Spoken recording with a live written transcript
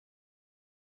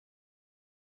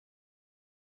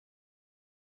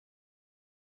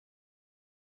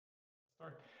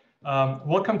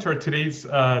Welcome to today's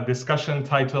discussion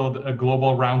titled A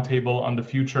Global Roundtable on the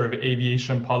Future of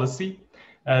Aviation Policy.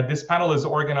 This panel is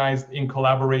organized in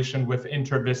collaboration with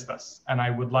InterVISTAS, and I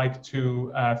would like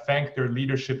to thank their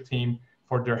leadership team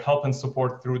for their help and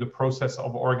support through the process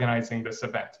of organizing this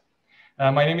event.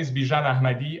 My name is Bijan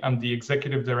Ahmadi. I'm the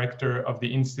Executive Director of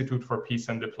the Institute for Peace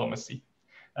and Diplomacy.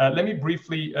 Let me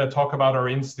briefly talk about our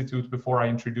institute before I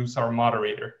introduce our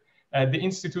moderator. The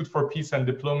Institute for Peace and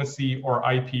Diplomacy, or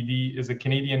IPD, is a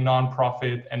Canadian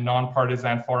nonprofit and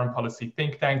nonpartisan foreign policy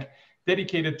think tank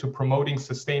dedicated to promoting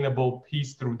sustainable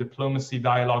peace through diplomacy,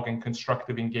 dialogue, and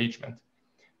constructive engagement.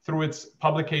 Through its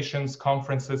publications,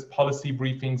 conferences, policy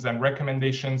briefings, and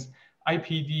recommendations,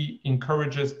 IPD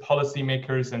encourages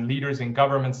policymakers and leaders in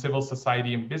government, civil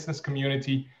society, and business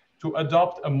community to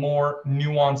adopt a more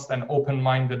nuanced and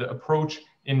open-minded approach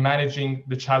in managing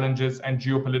the challenges and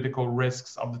geopolitical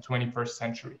risks of the 21st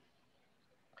century.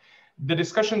 The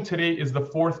discussion today is the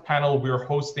fourth panel we're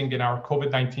hosting in our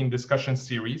COVID-19 discussion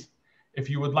series. If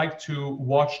you would like to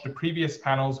watch the previous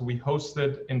panels we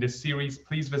hosted in this series,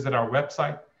 please visit our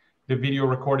website. The video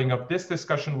recording of this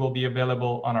discussion will be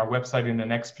available on our website in the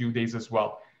next few days as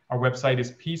well. Our website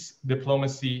is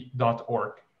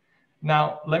peacediplomacy.org.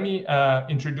 Now, let me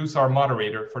introduce our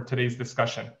moderator for today's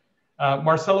discussion.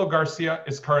 Marcelo Garcia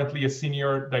is currently a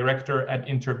Senior Director at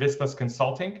InterVISTAS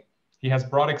Consulting. He has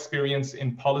broad experience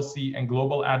in policy and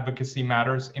global advocacy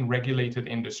matters in regulated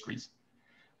industries.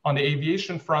 On the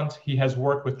aviation front, he has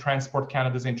worked with Transport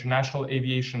Canada's International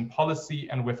Aviation Policy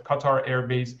and with Qatar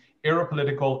Airways'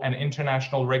 Aero-Political and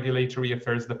International Regulatory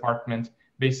Affairs Department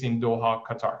based in Doha,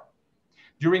 Qatar.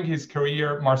 During his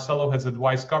career, Marcelo has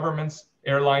advised governments,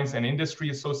 airlines, and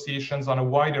industry associations on a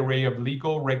wide array of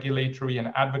legal, regulatory,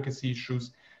 and advocacy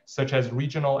issues, such as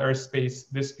regional airspace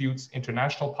disputes,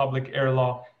 international public air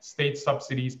law, state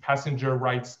subsidies, passenger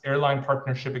rights, airline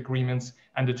partnership agreements,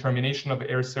 and the termination of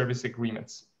air service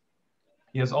agreements.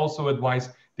 He has also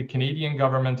advised the Canadian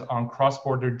government on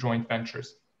cross-border joint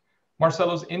ventures.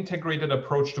 Marcelo's integrated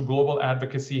approach to global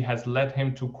advocacy has led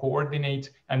him to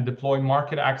coordinate and deploy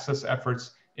market access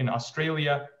efforts in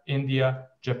Australia, India,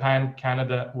 Japan,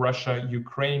 Canada, Russia,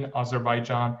 Ukraine,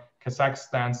 Azerbaijan,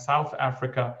 Kazakhstan, South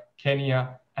Africa,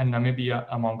 Kenya, and Namibia,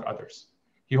 among others.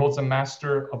 He holds a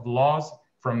Master of Laws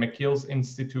from McGill's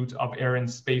Institute of Air and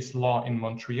Space Law in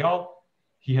Montreal.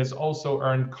 He has also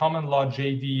earned Common Law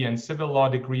JD and Civil Law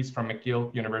degrees from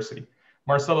McGill University.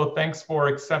 Marcelo, thanks for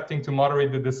accepting to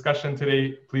moderate the discussion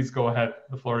today. Please go ahead.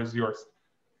 The floor is yours.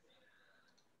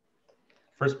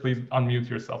 First, please unmute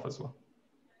yourself as well.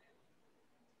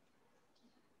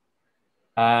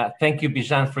 Thank you,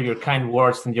 Bijan, for your kind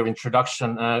words and your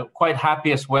introduction. Quite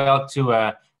happy as well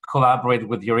to collaborate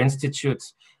with your institute,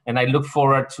 and I look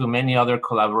forward to many other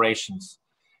collaborations.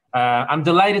 I'm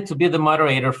delighted to be the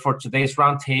moderator for today's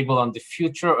roundtable on the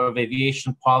future of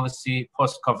aviation policy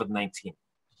post-COVID-19.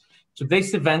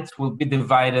 Today's event will be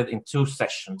divided in two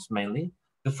sessions mainly.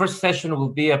 The first session will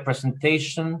be a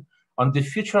presentation on the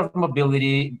future of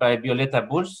mobility by Violeta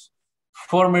Bulc,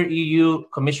 former EU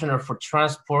Commissioner for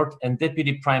Transport and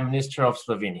Deputy Prime Minister of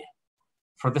Slovenia.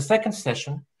 For the second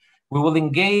session, we will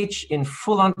engage in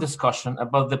full-on discussion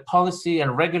about the policy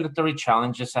and regulatory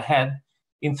challenges ahead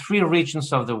in three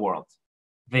regions of the world: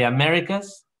 the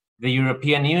Americas, the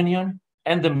European Union,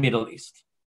 and the Middle East.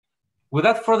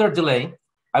 Without further delay,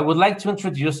 I would like to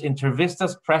introduce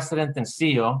InterVISTA's President and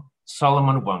CEO,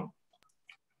 Solomon Wong.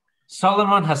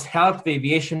 Solomon has helped the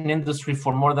aviation industry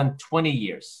for more than 20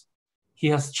 years. He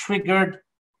has triggered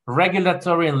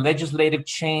regulatory and legislative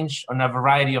change on a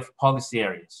variety of policy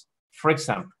areas. For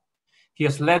example, he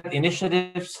has led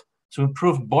initiatives to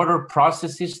improve border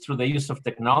processes through the use of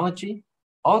technology,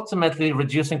 ultimately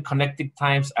reducing connecting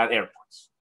times at airports.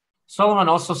 Solomon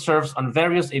also serves on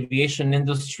various aviation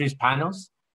industries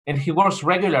panels, and he works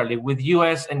regularly with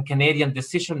US and Canadian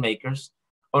decision makers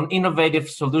on innovative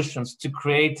solutions to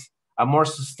create a more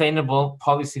sustainable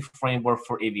policy framework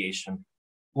for aviation.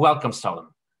 Welcome,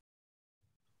 Solomon.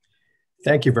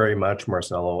 Thank you very much,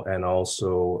 Marcelo, and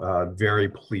also very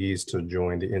pleased to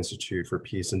join the Institute for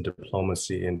Peace and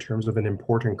Diplomacy in terms of an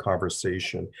important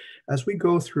conversation. As we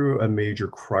go through a major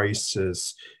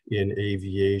crisis in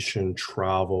aviation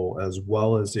travel, as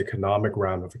well as the economic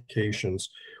ramifications,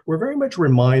 we're very much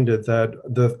reminded that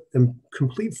the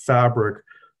complete fabric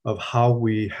of how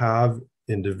we have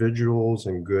individuals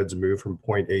and goods move from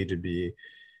point A to B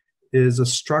is a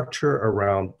structure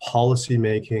around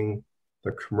policymaking,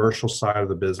 the commercial side of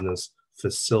the business,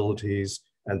 facilities,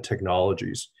 and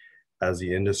technologies. As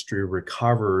the industry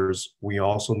recovers, we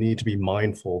also need to be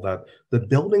mindful that the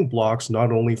building blocks,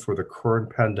 not only for the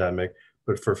current pandemic,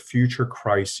 but for future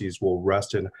crises will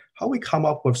rest in how we come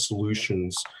up with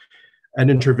solutions. And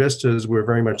InterVISTAS, we're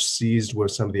very much seized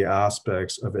with some of the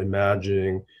aspects of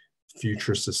imagining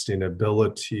future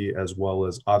sustainability, as well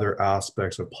as other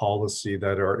aspects of policy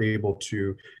that are able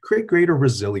to create greater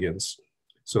resilience.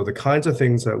 So the kinds of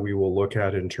things that we will look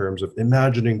at in terms of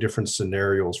imagining different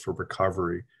scenarios for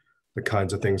recovery, the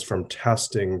kinds of things from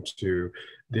testing to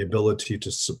the ability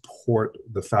to support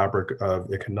the fabric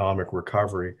of economic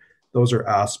recovery, those are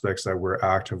aspects that we're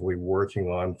actively working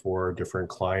on for different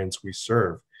clients we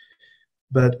serve.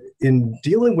 But in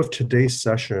dealing with today's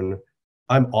session,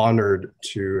 I'm honored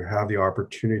to have the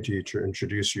opportunity to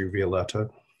introduce you, Violetta.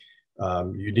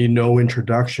 You need no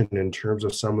introduction in terms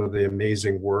of some of the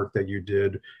amazing work that you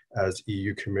did as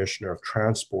EU Commissioner of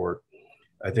Transport.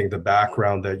 I think the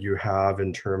background that you have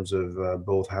in terms of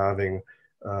both having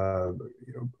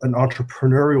an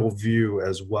entrepreneurial view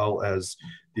as well as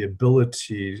the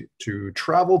ability to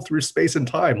travel through space and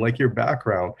time, like your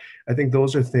background, I think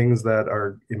those are things that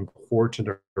are important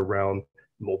around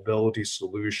mobility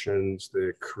solutions,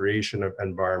 the creation of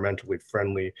environmentally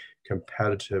friendly,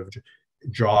 competitive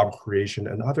job creation,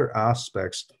 and other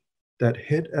aspects that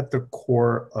hit at the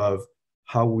core of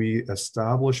how we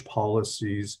establish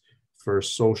policies for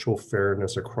social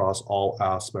fairness across all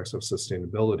aspects of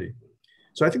sustainability.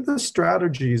 So I think the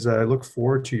strategies that I look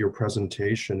forward to your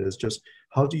presentation is just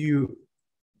how do you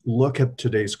look at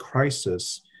today's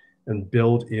crisis and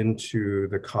build into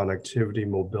the connectivity,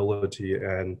 mobility,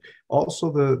 and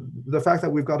also the fact that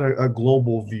we've got a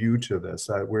global view to this,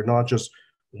 that we're not just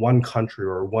one country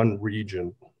or one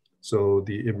region. So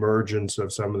the emergence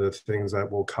of some of the things that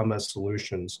will come as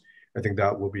solutions, I think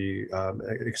that will be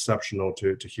exceptional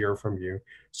to hear from you.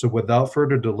 So without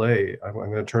further delay, I'm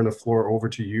going to turn the floor over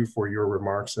to you for your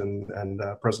remarks and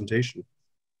presentation.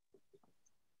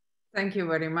 Thank you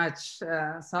very much,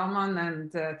 Salman,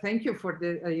 and thank you for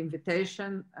the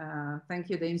invitation. Thank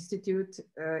you, the Institute.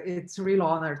 It's a real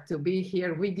honor to be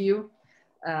here with you.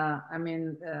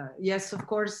 Yes, of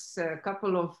course,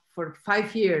 for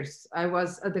 5 years, I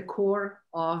was at the core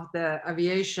of the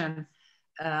aviation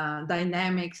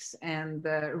dynamics and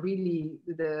really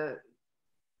the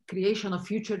creation of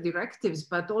future directives.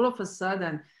 But all of a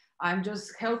sudden, I'm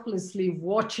just helplessly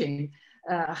watching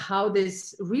how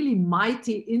this really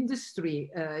mighty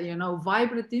industry,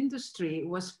 vibrant industry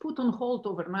was put on hold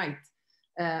overnight.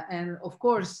 And of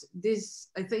course, this,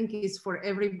 I think, is for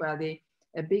everybody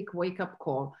a big wake-up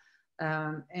call.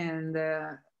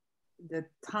 The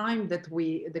time that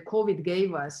the COVID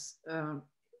gave us,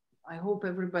 I hope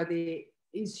everybody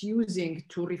is using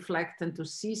to reflect and to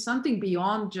see something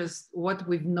beyond just what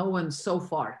we've known so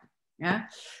far. Yeah,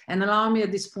 and allow me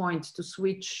at this point to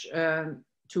switch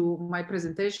to my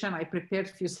presentation. I prepared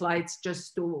a few slides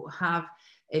just to have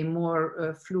a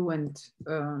more fluent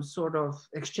sort of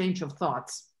exchange of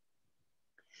thoughts.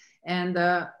 And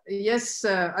yes,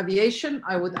 aviation,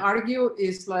 I would argue,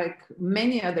 is like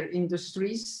many other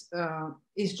industries,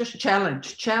 is just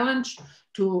challenge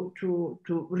to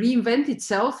reinvent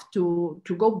itself, to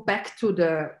go back to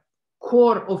the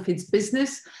core of its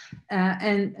business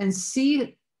and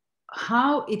see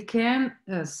how it can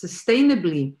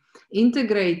sustainably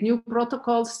integrate new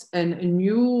protocols and a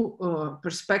new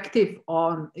perspective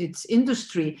on its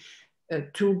industry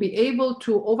to be able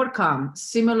to overcome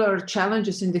similar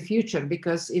challenges in the future.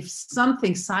 Because if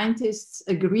something scientists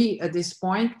agree at this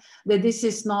point, that this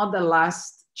is not the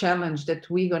last challenge that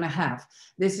we're going to have.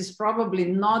 This is probably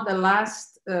not the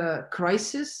last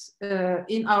crisis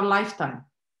in our lifetime.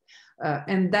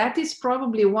 And that is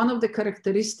probably one of the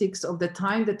characteristics of the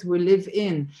time that we live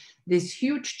in. These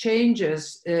huge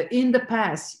changes in the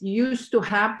past used to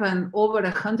happen over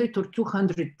 100 or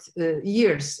 200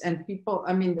 years. And people,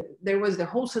 there was the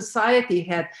whole society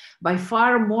had by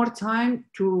far more time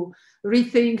to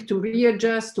rethink, to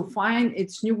readjust, to find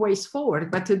its new ways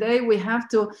forward. But today we have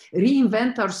to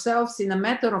reinvent ourselves in a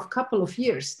matter of a couple of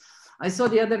years. I saw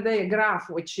the other day a graph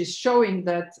which is showing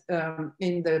that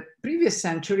in the previous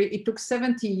century, it took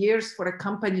 70 years for a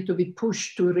company to be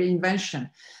pushed to reinvention.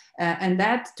 And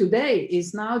that today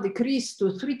is now decreased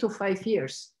to 3 to 5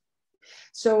 years.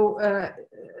 So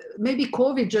maybe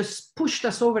COVID just pushed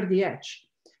us over the edge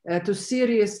to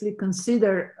seriously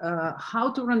consider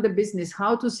how to run the business,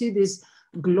 how to see this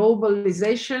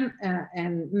globalization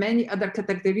and many other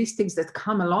characteristics that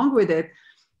come along with it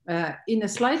in a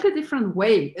slightly different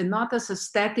way, and not as a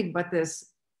static, but as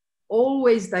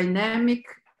always dynamic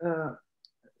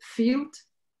field,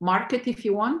 market, if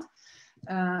you want,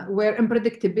 where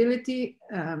unpredictability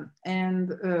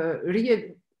and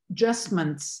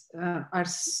adjustments are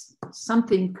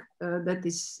something that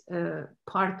is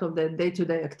part of the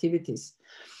day-to-day activities.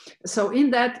 So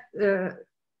in that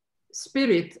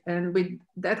spirit and with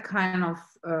that kind of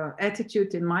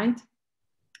attitude in mind,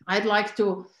 I'd like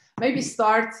to maybe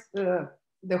start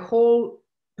the whole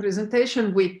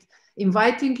presentation with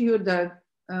inviting you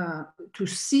to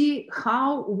see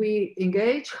how we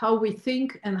engage, how we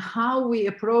think, and how we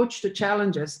approach the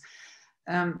challenges.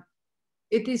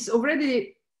 It is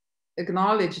already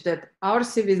acknowledged that our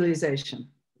civilization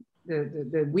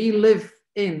that we live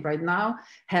in right now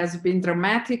has been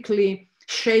dramatically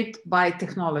shaped by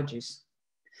technologies.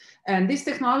 And these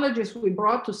technologies we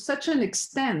brought to such an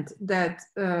extent that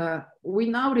we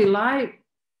now rely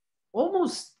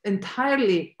almost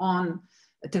entirely on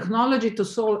technology to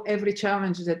solve every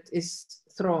challenge that is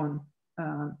thrown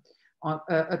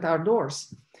at our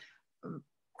doors.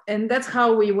 And that's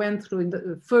how we went through in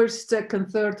the first,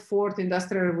 second, third, fourth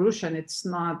industrial revolution. It's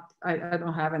not, I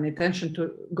don't have an intention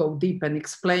to go deep and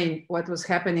explain what was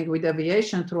happening with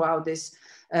aviation throughout these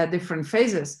different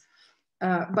phases.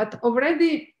 But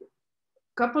already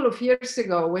a couple of years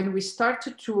ago, when we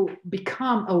started to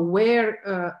become aware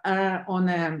on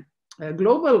a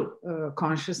global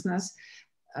consciousness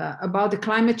about the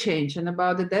climate change and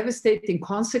about the devastating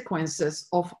consequences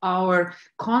of our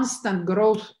constant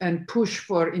growth and push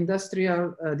for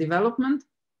industrial development,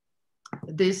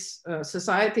 this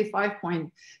Society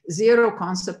 5.0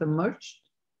 concept emerged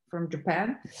from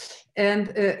Japan, and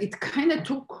it kind of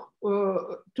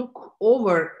took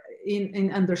over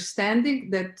in understanding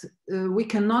that we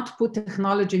cannot put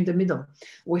technology in the middle.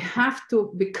 We have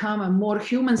to become a more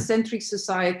human-centric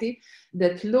society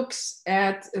that looks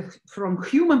at, from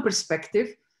human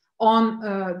perspective, on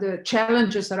the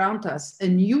challenges around us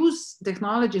and use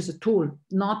technology as a tool,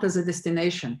 not as a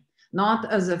destination,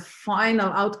 not as a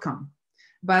final outcome,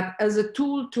 but as a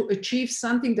tool to achieve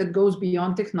something that goes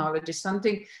beyond technology,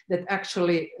 something that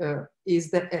actually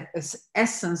is the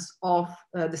essence of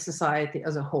the society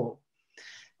as a whole.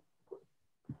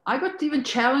 I got even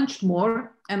challenged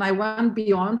more, and I went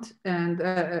beyond. And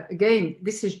again,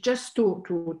 this is just to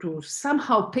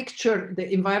somehow picture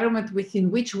the environment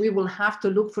within which we will have to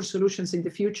look for solutions in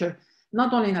the future,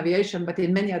 not only in aviation, but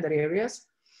in many other areas.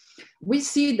 We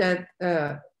see that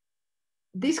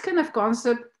this kind of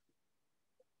concept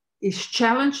is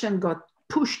challenged and got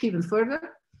pushed even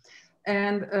further.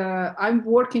 And I'm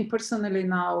working personally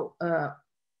now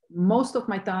most of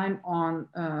my time on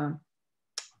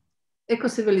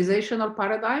eco-civilizational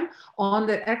paradigm, on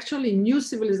the actually new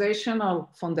civilizational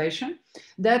foundation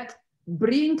that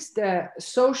brings the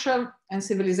social and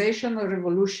civilizational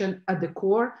revolution at the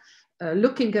core,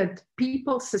 looking at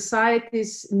people,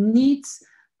 societies, needs,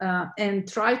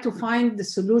 and try to find the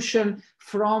solution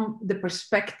from the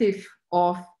perspective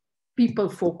of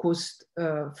people-focused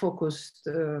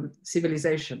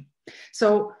civilization.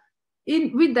 So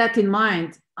with that in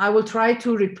mind, I will try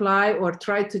to reply or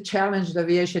try to challenge the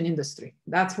aviation industry.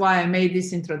 That's why I made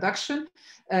this introduction,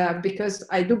 because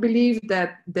I do believe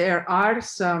that there are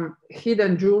some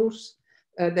hidden jewels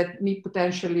that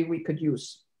potentially we could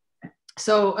use.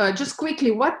 So just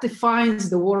quickly, what defines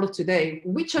the world today?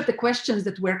 Which are the questions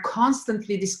that we're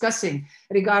constantly discussing,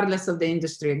 regardless of the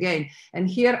industry again? And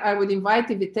here I would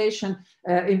invite aviation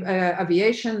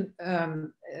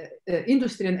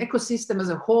industry and ecosystem as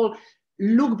a whole,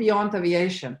 look beyond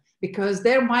aviation, because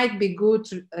there might be good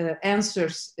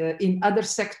answers in other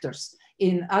sectors,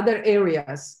 in other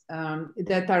areas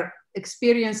that are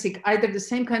experiencing either the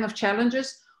same kind of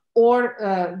challenges,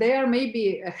 or they are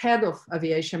maybe ahead of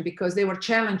aviation because they were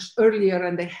challenged earlier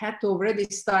and they had to already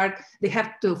start, they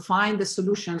have to find the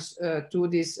solutions to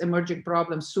these emerging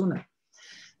problems sooner.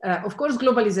 Of course,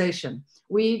 globalization.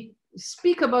 We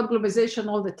speak about globalization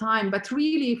all the time, but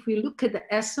really if we look at the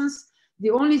essence, the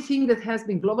only thing that has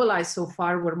been globalized so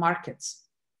far were markets.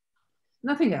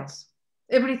 Nothing else.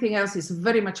 Everything else is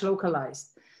very much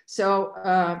localized. So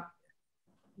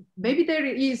maybe there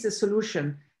is a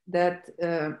solution that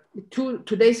to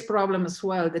today's problem as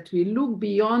well, that we look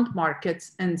beyond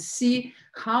markets and see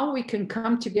how we can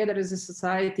come together as a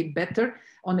society better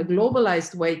on a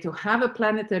globalized way to have a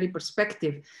planetary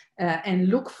perspective and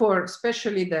look for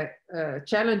especially the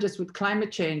challenges with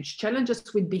climate change,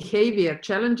 challenges with behavior,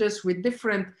 challenges with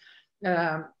different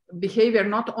behavior,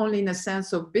 not only in a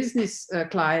sense of business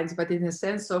clients, but in a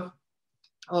sense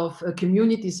of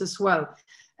communities as well.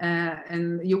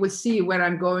 And you will see where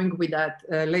I'm going with that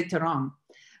later on.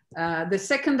 The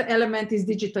second element is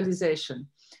digitalization.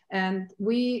 And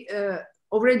we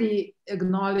already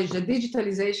acknowledged that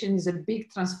digitalization is a big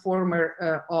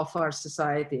transformer of our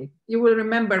society. You will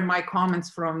remember my comments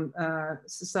from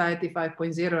Society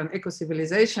 5.0 and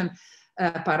eco-civilization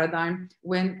paradigm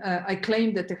when I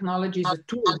claimed that technology is a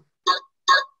tool.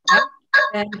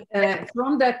 And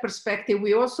from that perspective,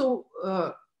 we also,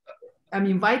 I'm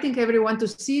inviting everyone to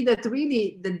see that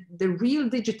really the real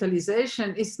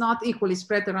digitalization is not equally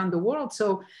spread around the world.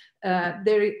 So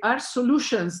there are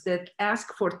solutions that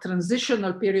ask for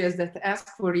transitional periods, that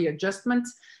ask for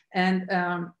readjustments. And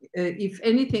if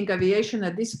anything, aviation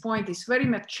at this point is very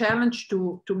much challenged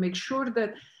to make sure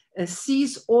that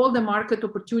sees all the market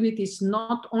opportunities,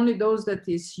 not only those that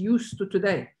is used to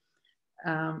today.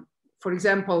 For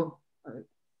example,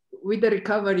 with the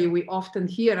recovery, we often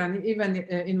hear, and even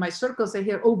in my circles, I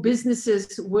hear, oh,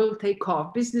 businesses will take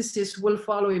off, businesses will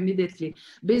follow immediately,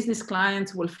 business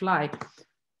clients will fly.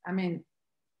 I mean,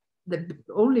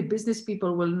 only business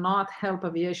people will not help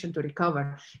aviation to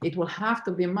recover. It will have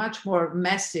to be a much more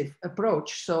massive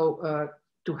approach. So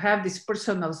to have this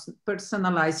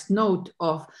personalized note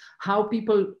of how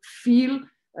people feel,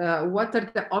 what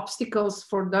are the obstacles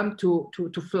for them to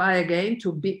fly again,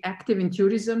 to be active in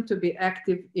tourism, to be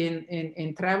active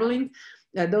in traveling,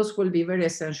 those will be very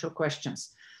essential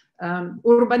questions.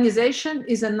 Urbanization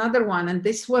is another one, and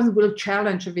this one will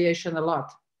challenge aviation a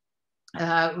lot.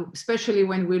 Especially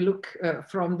when we look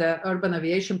from the urban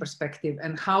aviation perspective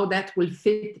and how that will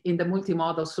fit in the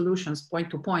multimodal solutions point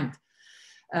to point.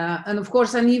 And of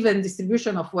course, uneven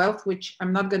distribution of wealth, which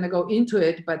I'm not going to go into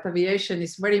it, but aviation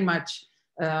is very much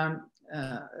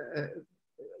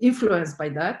influenced by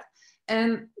that,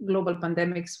 and global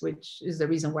pandemics, which is the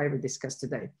reason why we discussed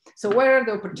today. So where are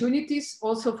the opportunities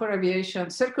also for aviation?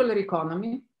 Circular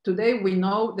economy. Today, we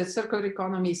know that circular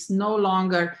economy is no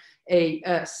longer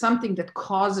something that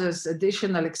causes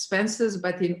additional expenses,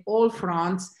 but in all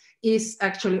fronts is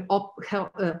actually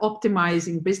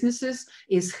optimizing businesses,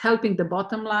 is helping the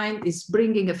bottom line, is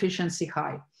bringing efficiency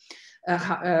high,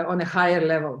 on a higher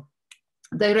level.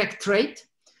 Direct trade,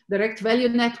 direct value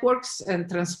networks and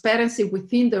transparency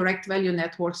within direct value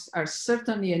networks are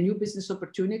certainly a new business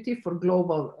opportunity for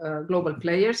global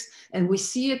players. And we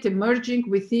see it emerging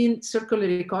within circular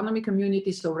economy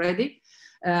communities already.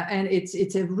 And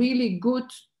it's a really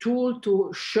good tool to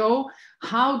show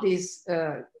how this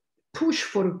push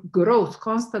for growth,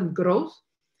 constant growth,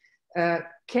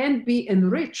 can be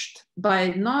enriched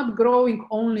by not growing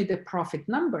only the profit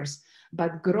numbers,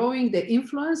 but growing the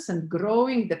influence and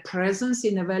growing the presence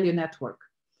in a value network,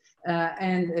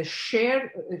 and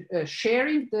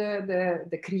sharing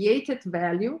the created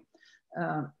value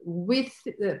with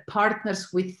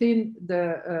partners within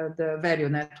the value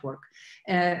network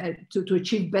to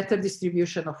achieve better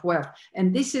distribution of wealth.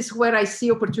 And this is where I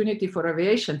see opportunity for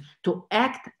aviation to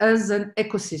act as an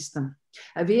ecosystem.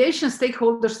 Aviation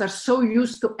stakeholders are so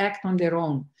used to act on their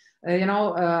own.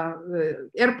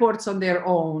 Airports on their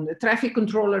own, traffic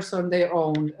controllers on their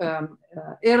own,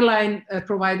 airline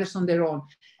providers on their own.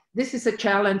 This is a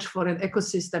challenge for an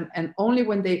ecosystem, and only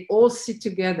when they all sit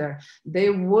together, they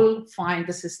will find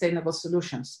the sustainable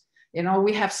solutions.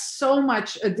 We have so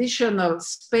much additional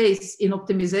space in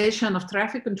optimization of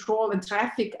traffic control and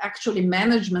traffic actually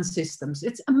management systems.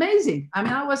 It's amazing. I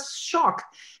mean, I was shocked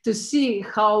to see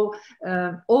how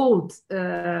old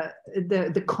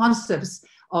the concepts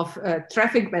of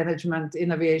traffic management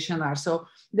in aviation are. So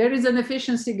there is an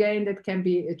efficiency gain that can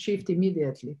be achieved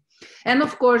immediately. And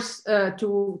of course,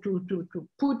 to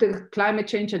put the climate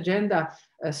change agenda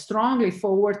strongly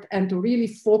forward and to really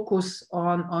focus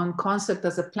on concept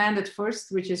as a planet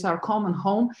first, which is our common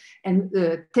home, and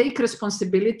take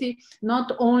responsibility,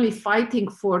 not only fighting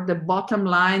for the bottom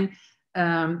line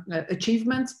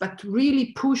achievements, but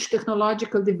really push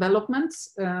technological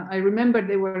developments. I remember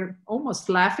they were almost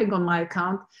laughing on my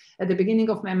account at the beginning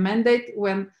of my mandate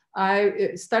when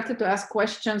I started to ask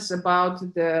questions about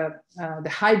the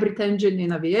hybrid engine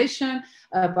in aviation,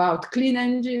 about clean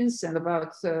engines and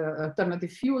about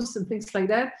alternative fuels and things like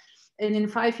that. And in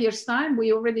 5 years' time,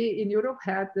 we already in Europe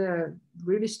had a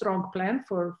really strong plan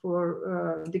for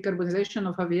decarbonization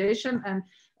of aviation. And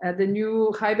the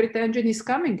new hybrid engine is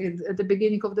coming at the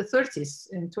beginning of the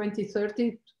 30s. In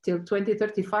 2030 till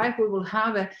 2035, we will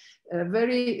have a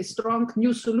very strong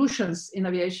new solutions in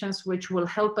aviation, which will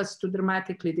help us to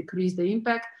dramatically decrease the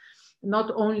impact, not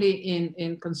only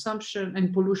in consumption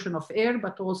and pollution of air,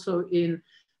 but also in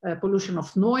pollution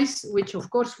of noise, which of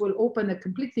course will open a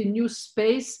completely new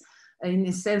space in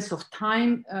the sense of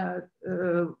time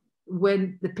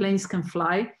when the planes can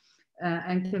fly.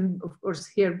 And can, of course,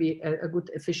 here be a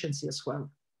good efficiency as well.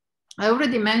 I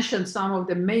already mentioned some of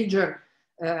the major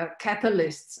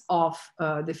catalysts of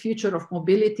the future of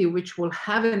mobility, which will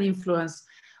have an influence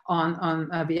on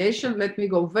aviation. Let me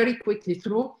go very quickly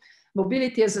through.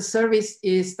 Mobility as a service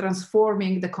is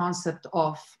transforming the concept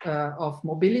of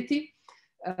mobility,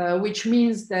 which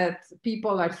means that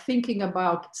people are thinking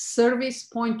about service,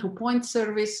 point-to-point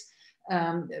service,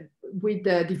 with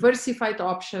the diversified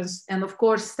options, and of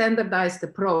course standardized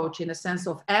approach in a sense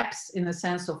of apps, in a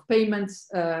sense of payments,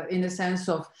 in a sense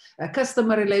of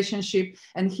customer relationship.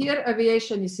 And here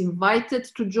aviation is invited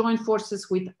to join forces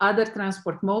with other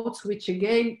transport modes, which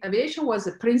again, aviation was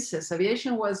a princess.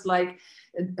 Aviation was like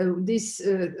this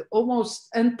almost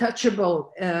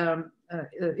untouchable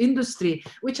industry,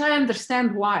 which I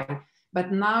understand why.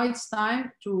 But now it's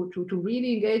time to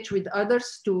really engage with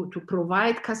others to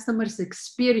provide customers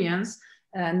experience,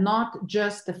 not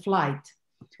just a flight.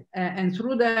 And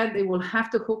through that, they will have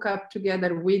to hook up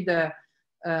together with the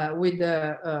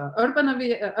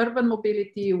urban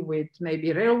mobility, with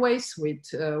maybe railways, with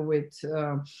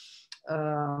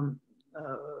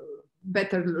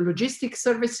better logistic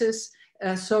services.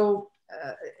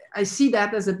 I see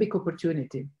that as a big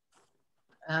opportunity.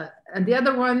 And the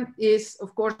other one is,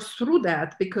 of course, through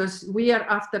that, because we are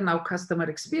after now customer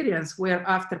experience, we are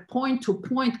after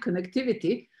point-to-point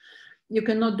connectivity. You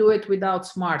cannot do it without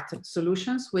smart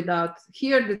solutions. Without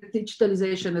here, the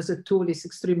digitalization as a tool is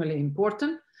extremely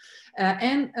important.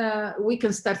 And we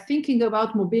can start thinking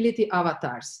about mobility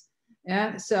avatars.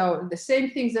 Yeah? So the same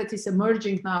things that is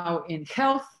emerging now in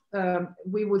health,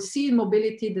 we will see in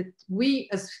mobility that we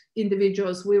as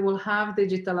individuals, we will have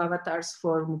digital avatars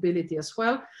for mobility as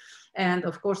well. And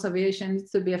of course, aviation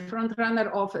needs to be a front runner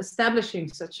of establishing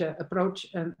such an approach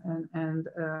and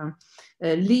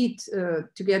lead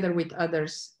together with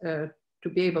others to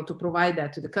be able to provide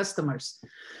that to the customers.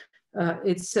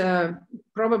 It's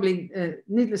probably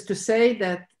needless to say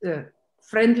that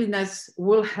friendliness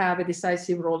will have a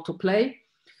decisive role to play,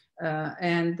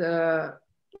 and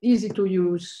easy to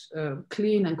use,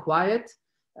 clean and quiet,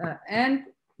 and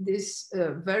this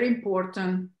very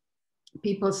important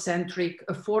people-centric,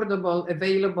 affordable,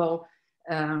 available,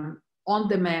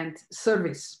 on-demand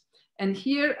service. And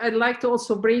here I'd like to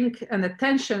also bring an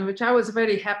attention, which I was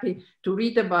very happy to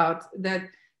read about, that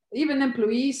even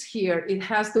employees here, it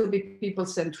has to be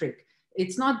people-centric.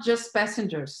 It's not just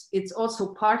passengers, it's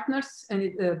also partners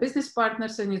and business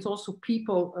partners, and it's also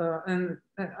people. And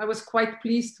I was quite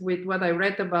pleased with what I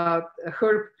read about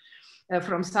Herb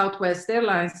from Southwest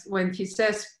Airlines when he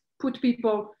says, put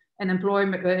people and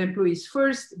employees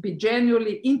first, be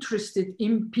genuinely interested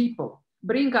in people,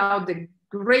 bring out the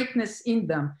greatness in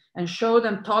them and show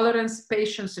them tolerance,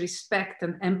 patience, respect,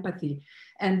 and empathy.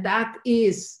 And that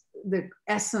is the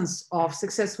essence of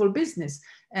successful business.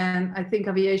 And I think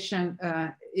aviation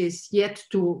is yet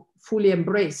to fully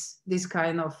embrace this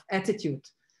kind of attitude.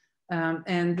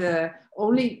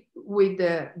 Only with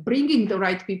bringing the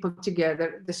right people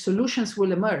together, the solutions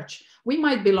will emerge. We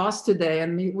might be lost today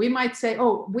and we might say,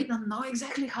 oh, we don't know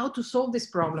exactly how to solve this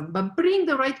problem, but bring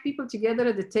the right people together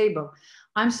at the table.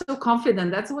 I'm so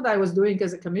confident. That's what I was doing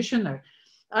as a commissioner.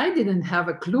 I didn't have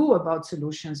a clue about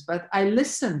solutions, but I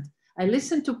listened. I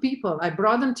listened to people. I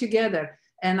brought them together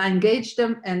and I engaged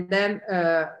them, and then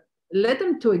led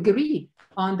them to agree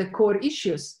on the core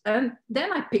issues. And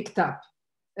then I picked up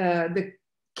the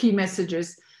key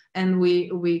messages and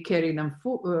we carry them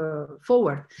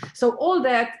forward. So all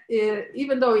that,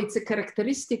 even though it's a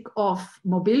characteristic of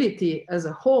mobility as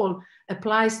a whole,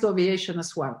 applies to aviation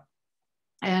as well.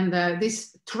 And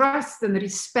this trust and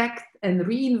respect and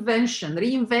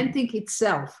reinventing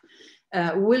itself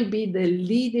will be the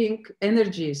leading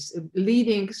energies,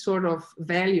 leading sort of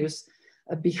values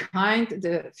behind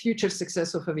the future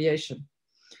success of aviation.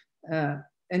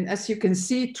 And as you can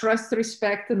see, trust,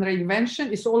 respect, and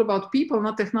reinvention is all about people,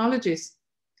 not technologies.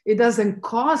 It doesn't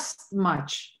cost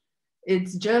much. It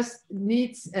just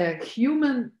needs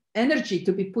human energy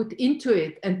to be put into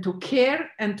it and to care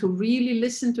and to really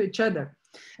listen to each other.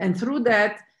 And through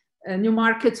that, new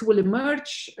markets will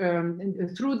emerge.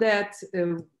 And through that,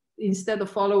 instead of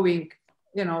following,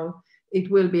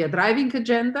 it will be a driving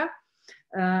agenda.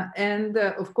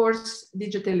 Of course,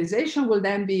 digitalization will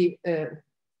then be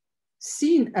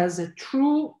seen as a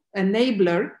true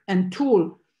enabler and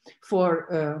tool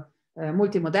for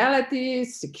multimodality,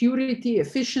 security,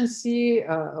 efficiency,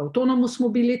 autonomous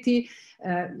mobility.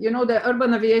 The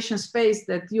urban aviation space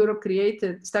that Europe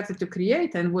started to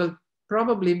create and will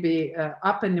probably be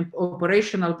up and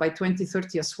operational by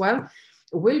 2030 as well,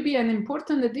 will be an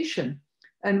important addition.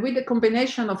 And with the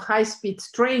combination of high-speed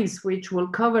trains, which will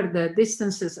cover the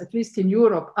distances, at least in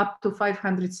Europe, up to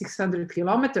 500, 600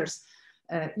 kilometers,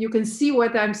 you can see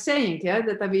what I'm saying, yeah?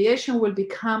 That aviation will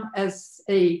become as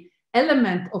a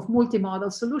element of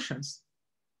multimodal solutions.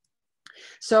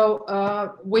 So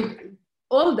with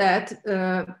all that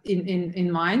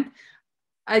in mind,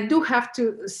 I do have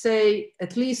to say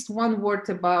at least one word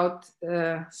about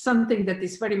something that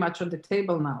is very much on the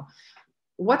table now.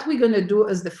 What we're going to do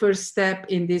as the first step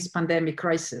in this pandemic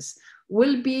crisis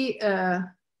will be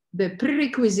the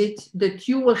prerequisite that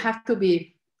you will have to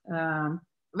be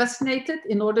vaccinated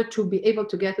in order to be able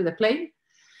to get to the plane.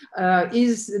 Are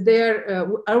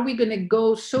we going to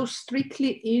go so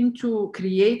strictly into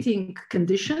creating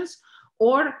conditions,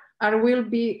 or will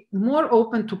be more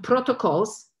open to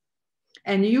protocols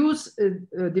and use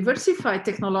diversified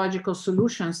technological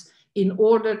solutions in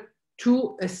order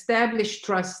to establish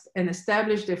trust and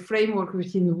establish the framework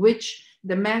within which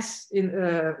the mass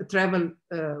travel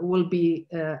will be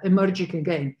emerging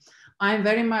again? I'm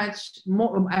very much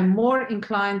I'm more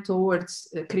inclined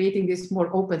towards creating this more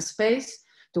open space,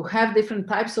 to have different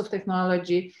types of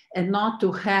technology and not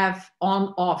to have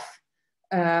on-off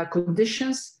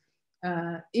conditions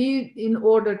in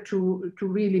order to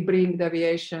really bring the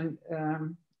aviation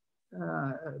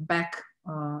back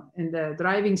in the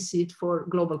driving seat for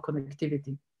global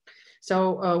connectivity.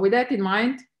 So with that in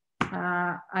mind,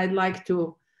 I'd like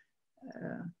to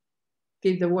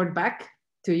give the word back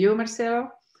to you, Marcelo.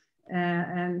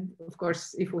 And of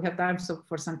course, if we have time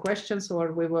for some questions,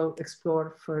 or we will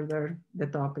explore further the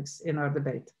topics in our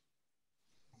debate.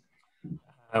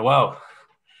 Wow,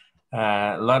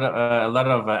 a lot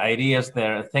of ideas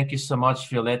there. Thank you so much,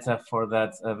 Violeta, for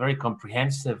that very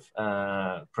comprehensive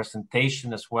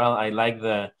presentation as well. I like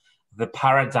the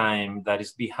paradigm that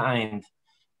is behind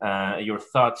your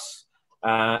thoughts.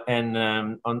 And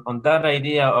on that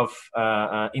idea of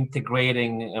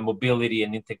integrating mobility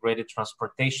and integrated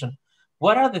transportation,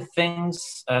 what are the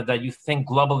things that you think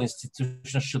global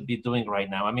institutions should be doing right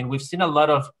now? I mean, we've seen a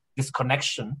lot of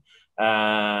disconnection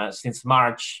since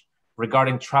March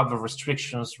regarding travel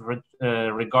restrictions,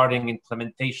 regarding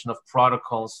implementation of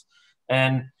protocols.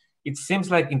 And it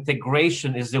seems like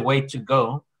integration is the way to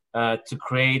go to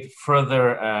create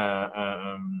further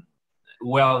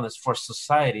wellness for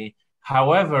society.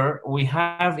 However, we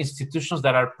have institutions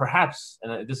that are perhaps,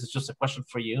 and this is just a question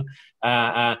for you,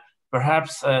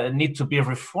 perhaps need to be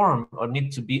reformed or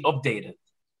need to be updated.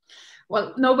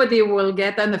 Well, nobody will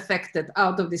get unaffected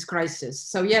out of this crisis.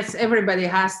 So yes, everybody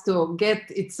has to get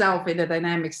itself in a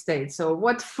dynamic state. So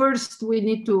what first we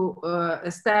need to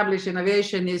establish in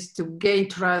aviation is to gain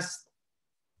trust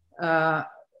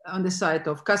on the side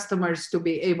of customers to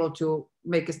be able to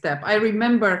make a step. I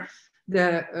remember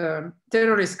the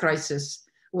terrorist crisis,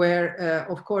 where,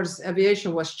 of course,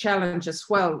 aviation was challenged as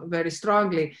well very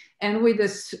strongly, and with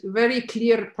this very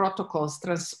clear protocols,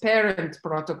 transparent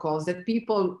protocols, that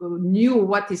people knew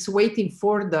what is waiting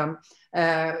for them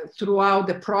throughout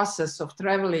the process of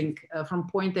traveling from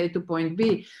point A to point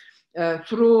B,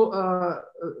 through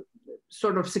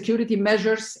sort of security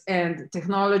measures and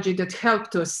technology that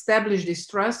helped to establish this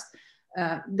trust.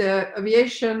 The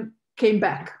aviation came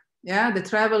back. Yeah, the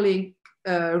traveling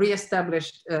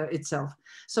reestablished itself.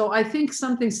 So I think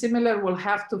something similar will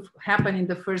have to happen in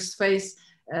the first phase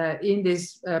in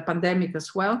this pandemic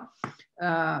as well.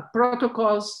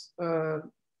 Protocols,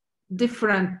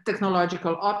 different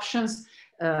technological options,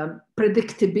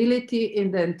 predictability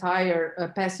in the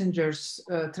entire passengers'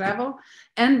 travel,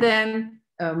 and then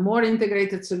more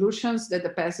integrated solutions that the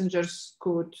passengers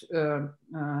could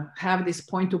have this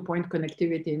point-to-point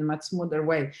connectivity in a much smoother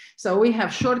way. So we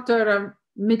have short-term,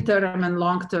 mid-term, and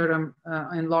long-term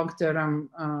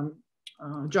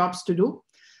jobs to do.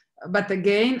 But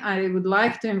again, I would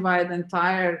like to invite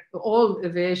all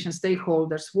aviation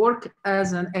stakeholders, work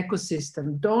as an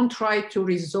ecosystem. Don't try to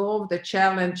resolve the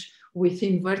challenge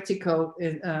within vertical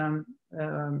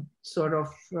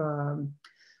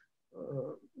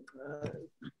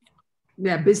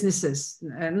businesses,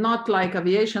 not like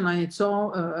aviation on its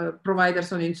own,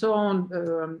 providers on its own,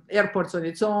 airports on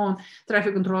its own,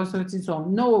 traffic controllers on its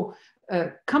own. No,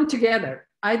 come together,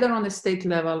 either on a state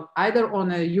level, either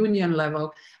on a union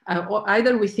level, or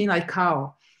either within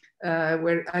ICAO,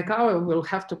 where ICAO will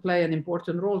have to play an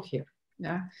important role here.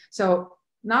 Yeah. So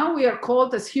now we are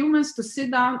called as humans to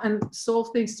sit down and solve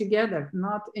things together,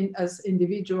 not as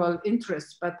individual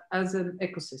interests, but as an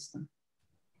ecosystem.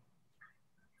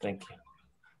 Thank you.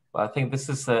 Well, I think this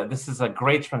is a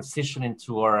great transition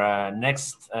into our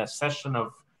next session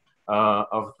of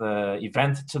the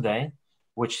event today,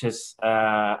 which is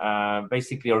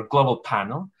basically our global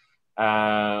panel.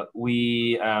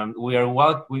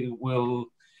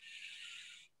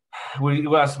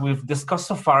 as we've discussed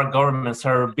so far, governments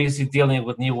are busy dealing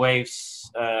with new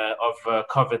waves of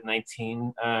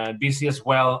COVID-19, busy as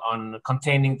well on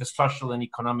containing the social and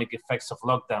economic effects of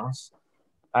lockdowns.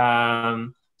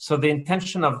 So the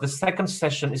intention of the second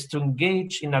session is to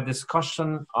engage in a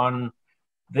discussion on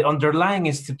the underlying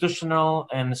institutional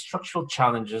and structural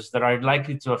challenges that are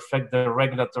likely to affect the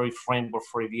regulatory framework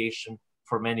for aviation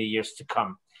for many years to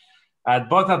come,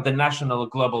 both at the national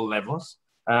and global levels.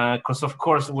 Because of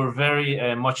course, we're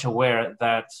very much aware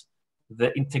that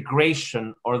the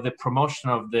integration or the promotion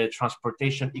of the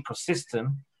transportation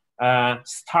ecosystem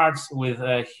starts with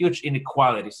huge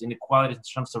inequalities in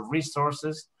terms of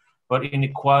resources, but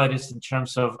inequalities in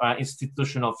terms of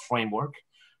institutional framework.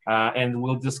 And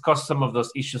we'll discuss some of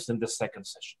those issues in the second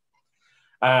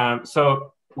session.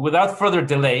 So without further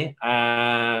delay,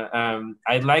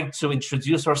 I'd like to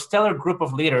introduce our stellar group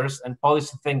of leaders and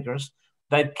policy thinkers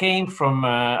that came from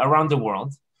around the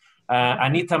world.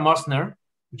 Anita Mosner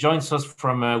joins us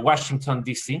from Washington,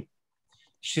 D.C.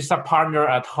 She's a partner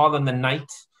at Holland & Knight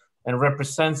and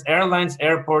represents airlines,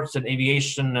 airports, and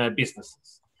aviation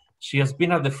businesses. She has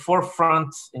been at the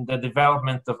forefront in the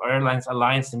development of airlines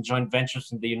alliance and joint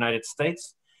ventures in the United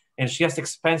States, and she has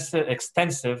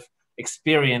extensive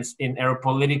experience in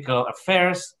aero-political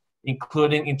affairs,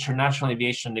 including international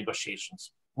aviation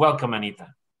negotiations. Welcome,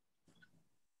 Anita.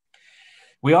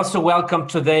 We also welcome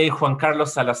today Juan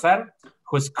Carlos Salazar,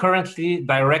 who is currently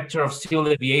Director of Civil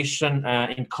Aviation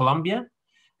in Colombia.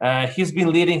 He's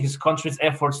been leading his country's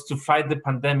efforts to fight the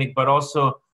pandemic, but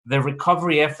also the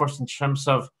recovery efforts in terms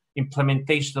of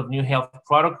implementation of new health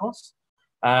protocols.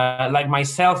 Like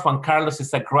myself, Juan Carlos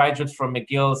is a graduate from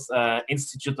McGill's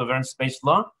Institute of Air and Space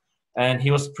Law, and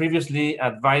he was previously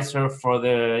advisor for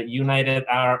the United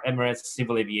Arab Emirates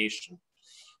Civil Aviation.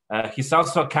 He's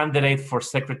also a candidate for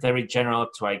Secretary General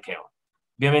to ICAO.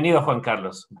 Bienvenido, Juan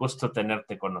Carlos. Gusto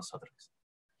tenerte con nosotros.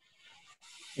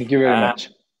 Thank you very much.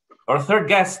 Our third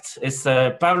guest is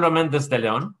Pablo Méndez de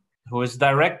León, who is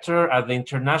director at the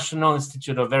International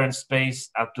Institute of Air and Space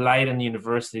at Leiden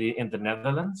University in the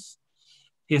Netherlands.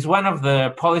 He's one of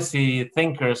the policy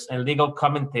thinkers and legal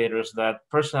commentators that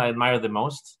personally I admire the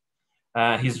most.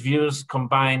 His views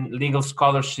combine legal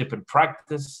scholarship and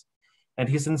practice, and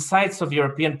his insights of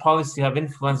European policy have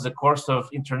influenced the course of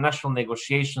international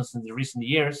negotiations in the recent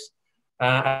years,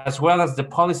 as well as the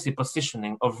policy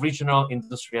positioning of regional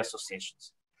industry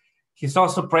associations. He's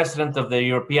also president of the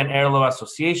European Air Law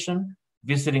Association,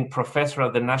 visiting professor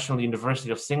at the National University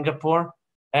of Singapore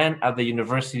and at the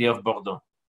University of Bordeaux.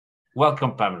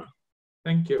 Welcome, Pablo.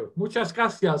 Thank you. Muchas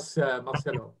gracias,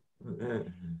 Marcelo.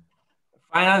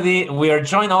 Finally, we are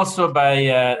joined also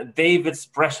by David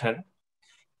Sprecher,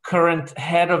 current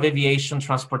head of aviation,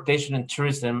 transportation, and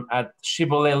tourism at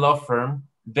Shibboleth Law Firm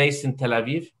based in Tel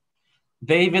Aviv.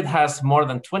 David has more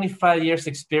than 25 years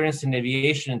experience in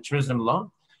aviation and tourism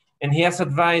law, and he has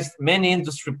advised many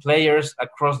industry players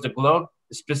across the globe,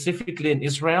 specifically in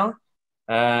Israel,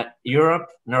 Europe,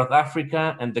 North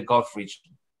Africa, and the Gulf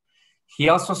region. He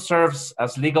also serves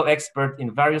as legal expert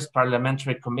in various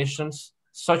parliamentary commissions,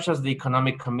 such as the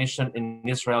Economic Commission in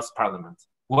Israel's parliament.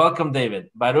 Welcome,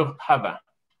 David. Baruch haba.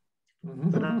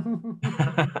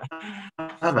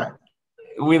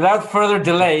 Without further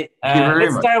delay,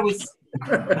 let's start with...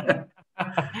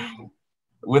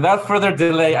 Without further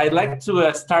delay, I'd like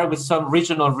to start with some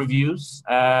regional reviews.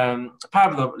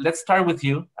 Pablo, let's start with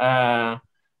you. I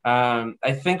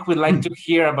think we'd like to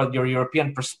hear about your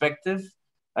European perspective.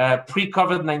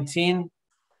 Pre-COVID-19,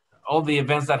 all the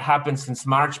events that happened since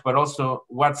March, but also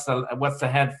what's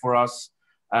ahead for us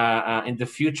in the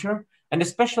future, and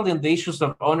especially in the issues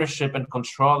of ownership and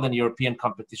control in European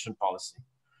competition policy.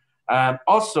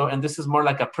 Also, and this is more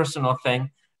like a personal thing,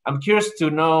 I'm curious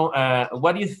to know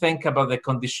what do you think about the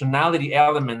conditionality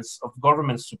elements of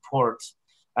government support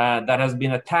that has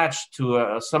been attached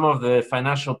to some of the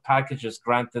financial packages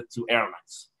granted to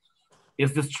airlines?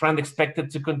 Is this trend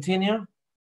expected to continue?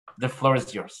 The floor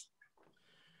is yours.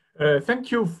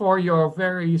 Thank you for your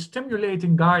very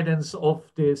stimulating guidance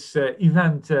of this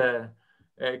event,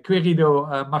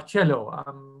 querido Marcello.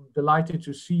 I'm delighted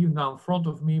to see you now in front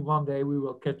of me. One day we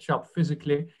will catch up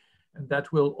physically, and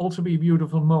that will also be a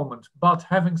beautiful moment. But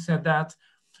having said that,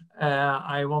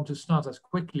 I want to start as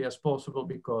quickly as possible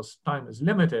because time is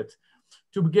limited.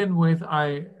 To begin with,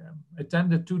 I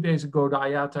attended 2 days ago the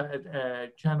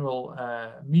IATA general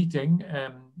meeting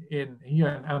here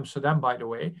in Amsterdam, by the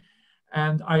way.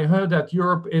 And I heard that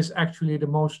Europe is actually the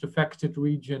most affected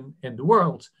region in the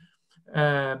world.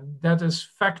 That is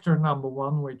factor number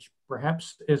one, which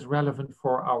perhaps is relevant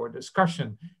for our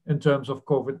discussion in terms of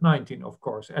COVID-19, of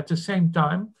course. At the same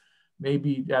time,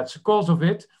 maybe that's the cause of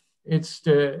it, It's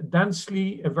a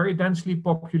very densely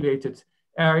populated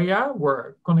area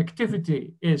where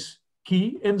connectivity is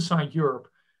key inside Europe,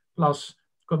 plus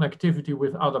connectivity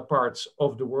with other parts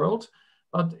of the world.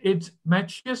 But it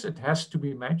has to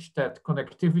be matched, that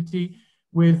connectivity,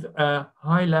 with a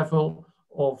high level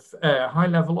of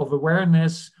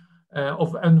awareness,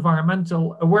 of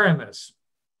environmental awareness.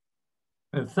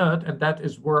 And third, and that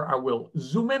is where I will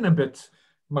zoom in a bit,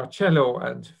 Marcello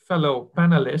and fellow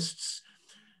panelists,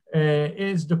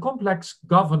 is the complex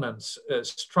governance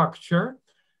structure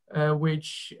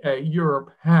which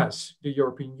Europe has, the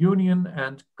European Union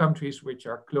and countries which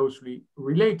are closely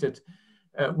related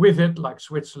with it, like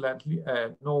Switzerland,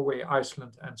 Norway,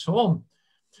 Iceland, and so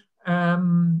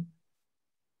on.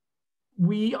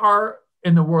 We are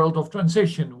in a world of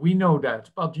transition, we know that,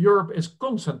 but Europe is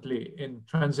constantly in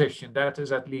transition. That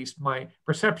is at least my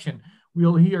perception.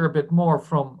 We'll hear a bit more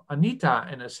from Anita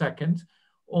in a second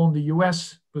on the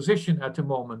US position at the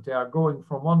moment. They are going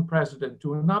from one president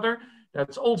to another.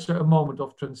 That's also a moment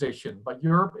of transition, but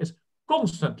Europe is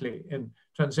constantly in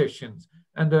transitions.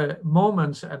 And the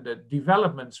moments and the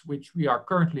developments which we are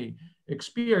currently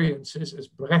experiencing is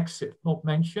Brexit, not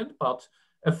mentioned, but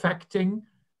affecting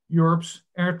Europe's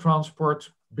air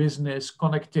transport, business,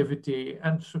 connectivity,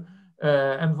 and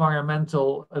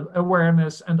environmental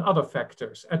awareness and other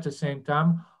factors. At the same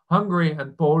time, Hungary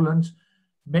and Poland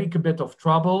make a bit of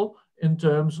trouble in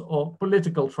terms of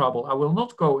political trouble. I will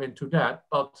not go into that,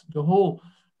 but the whole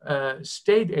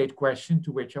state aid question,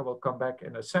 to which I will come back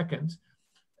in a second,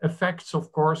 affects,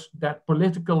 of course, that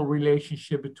political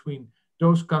relationship between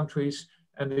those countries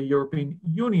and the European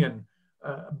Union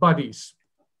bodies.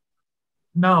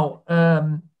 Now,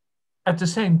 at the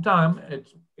same time,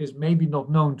 it is maybe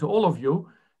not known to all of you,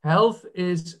 health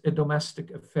is a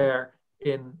domestic affair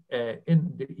in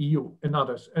the EU. In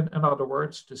other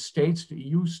words, the states, the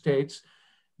EU states,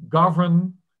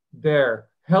 govern their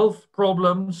health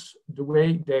problems the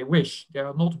way they wish. They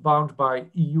are not bound by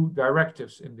EU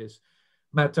directives in this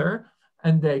matter,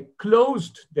 and they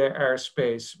closed their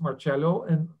airspace, Marcello,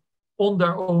 and on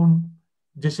their own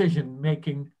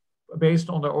decision-making, based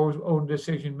on their own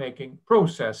decision-making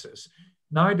processes.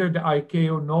 Neither the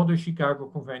ICAO, nor the Chicago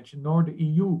Convention, nor the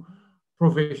EU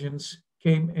provisions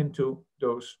came into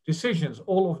those decisions.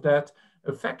 All of that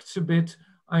affects a bit,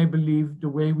 I believe, the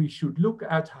way we should look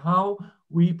at how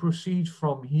we proceed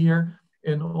from here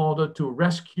in order to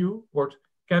rescue what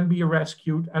can be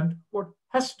rescued and what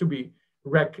has to be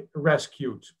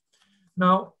rescued.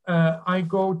 Now, I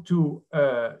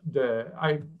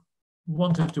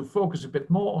wanted to focus a bit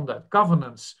more on that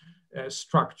governance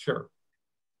structure.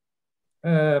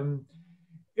 There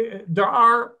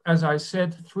are, as I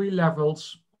said, 3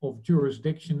 levels of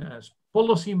jurisdiction as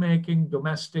policy making,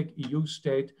 domestic, EU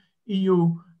state,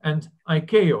 EU, and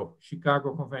ICAO,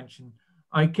 Chicago Convention,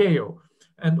 ICAO.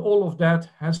 And all of that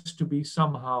has to be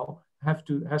somehow,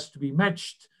 has to be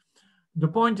matched. The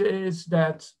point is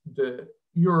that the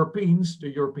Europeans, the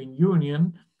European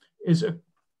Union, is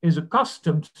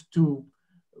accustomed to,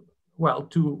 well,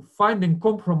 to finding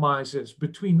compromises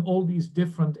between all these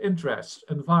different interests: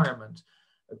 environment,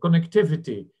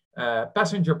 connectivity,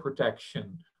 passenger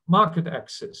protection, market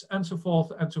access, and so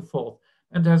forth,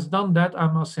 and has done that, I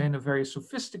must say, in a very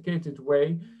sophisticated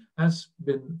way, has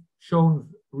been shown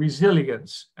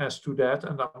resilience as to that,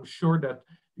 and I'm sure that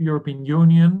the European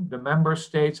Union, the member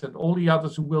states, and all the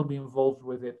others who will be involved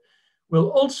with it will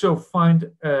also find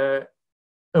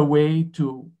a way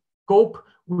to cope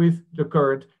with the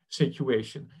current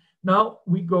situation. Now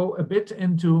we go a bit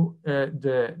into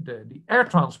the air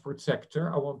transport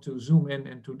sector. I want to zoom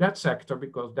into that sector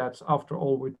because that's, after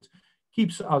all, what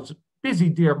keeps us busy,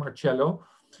 dear Marcello.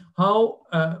 How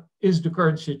is the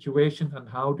current situation and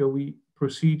how do we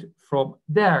proceed from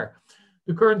there?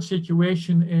 The current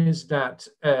situation is that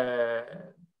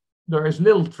there is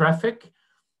little traffic.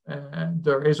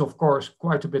 There is, of course,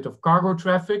 quite a bit of cargo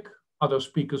traffic. Other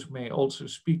speakers may also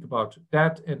speak about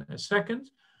that in a second.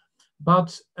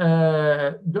 But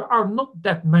there are not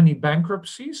that many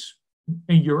bankruptcies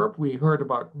in Europe. We heard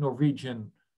about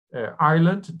Norwegian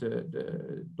Ireland,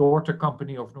 the daughter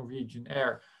company of Norwegian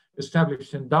Air,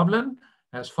 established in Dublin,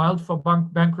 has filed for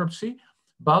bankruptcy,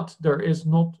 but there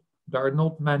are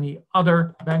not many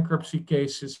other bankruptcy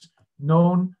cases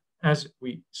known as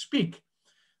we speak.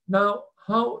 Now,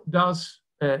 how does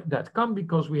that come?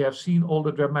 Because we have seen all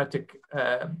the dramatic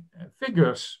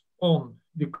figures on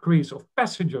decrease of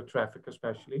passenger traffic,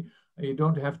 especially. You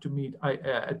don't have to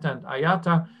attend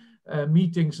IATA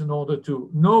meetings in order to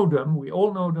know them. We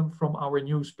all know them from our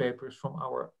newspapers, from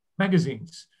our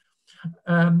magazines,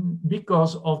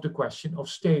 because of the question of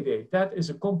state aid. That is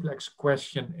a complex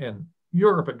question in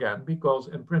Europe again, because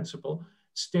in principle,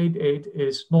 state aid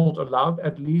is not allowed.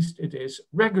 At least it is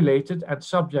regulated and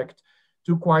subject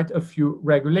to quite a few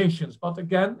regulations. But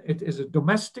again, it is a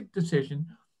domestic decision.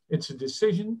 It's a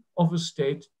decision of a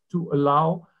state to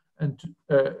allow and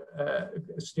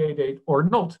state aid or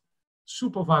not,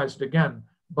 supervised again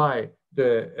by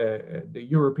the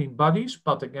European bodies.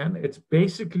 But again, it's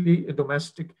basically a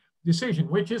domestic decision,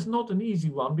 which is not an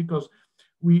easy one, because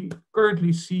we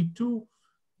currently see two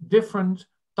different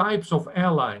types of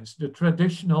airlines: the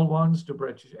traditional ones, the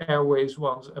British Airways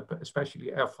ones,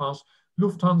 especially Air France,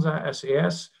 Lufthansa,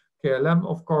 SAS, KLM,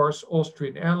 of course,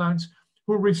 Austrian Airlines,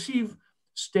 who receive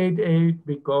state aid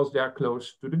because they are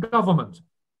close to the government,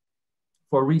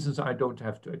 for reasons I don't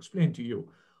have to explain to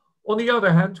you. On the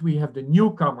other hand, we have the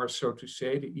newcomers, so to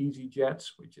say, the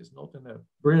EasyJets, which is not in a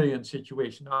brilliant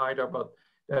situation either, but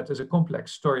that is a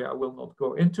complex story I will not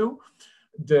go into.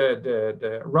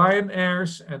 The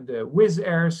Ryanairs and the Wizz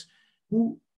Airs,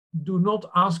 who do not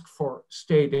ask for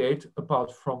state aid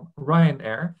apart from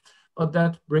Ryanair. But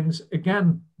that brings,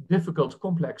 again, difficult,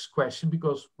 complex question,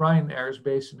 because Ryanair is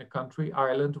based in a country,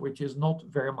 Ireland, which is not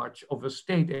very much of a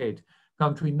state aid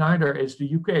country, neither is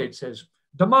the UK. It says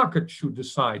the market should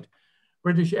decide.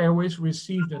 British Airways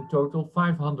received in total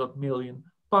 £500 million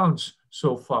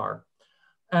so far.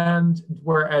 And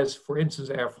whereas, for instance,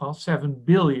 Air France, 7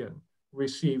 billion,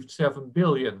 received 7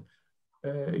 billion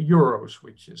euros,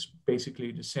 which is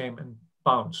basically the same in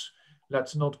pounds.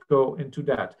 Let's not go into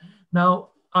that.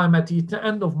 Now, I'm at the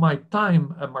end of my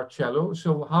time, Marcello,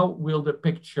 so how will the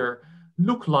picture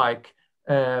look like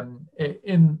in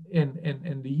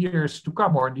the years to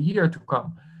come, or in the year to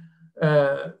come?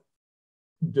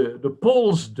 The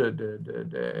polls,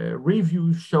 the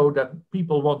reviews show that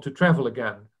people want to travel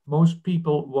again. Most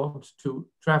people want to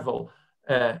travel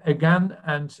again,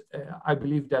 and I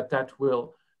believe that that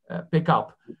will pick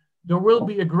up. There will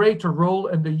be a greater role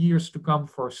in the years to come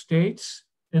for states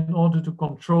in order to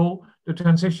control the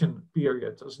transition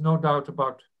period. There's no doubt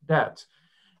about that.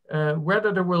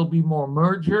 Whether there will be more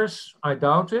mergers, I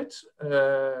doubt it.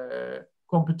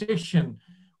 Competition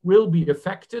will be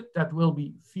affected. That will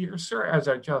be fiercer. As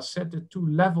I just said, the two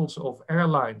levels of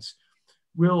airlines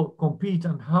will compete,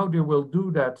 and how they will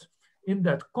do that in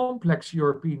that complex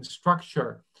European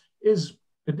structure is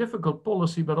a difficult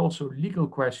policy, but also legal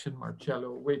question,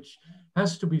 Marcello, which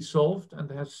has to be solved and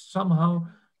has somehow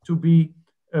to be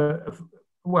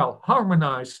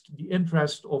harmonized the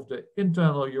interest of the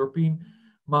internal European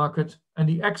market and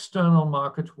the external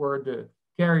market, where the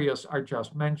carriers I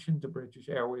just mentioned, the British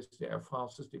Airways, the Air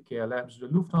France's, the KLM's, the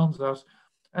Lufthansa's,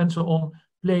 and so on,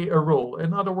 play a role.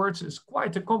 In other words, it's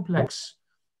quite a complex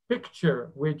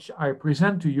picture which I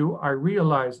present to you. I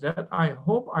realize that. I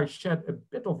hope I shed a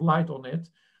bit of light on it.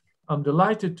 I'm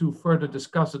delighted to further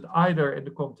discuss it either in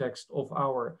the context of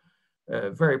our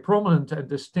very prominent and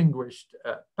distinguished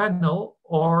panel,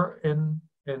 or in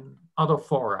other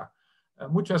fora.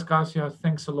 Muchas gracias.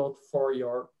 Thanks a lot for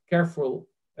your careful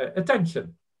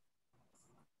attention.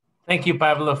 Thank you,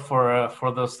 Pablo,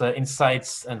 for those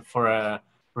insights and for a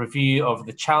review of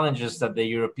the challenges that the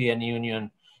European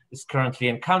Union is currently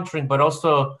encountering, but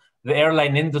also the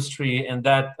airline industry, and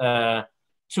that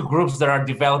two groups that are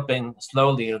developing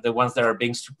slowly, the ones that are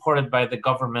being supported by the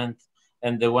government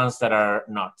and the ones that are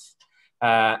not.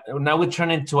 Now we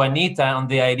turn into Anita on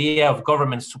the idea of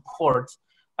government support.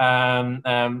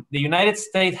 The United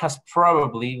States has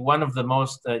probably one of the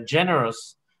most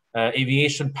generous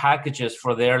aviation packages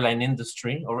for the airline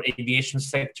industry or aviation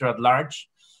sector at large.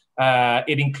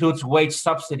 It includes wage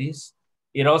subsidies.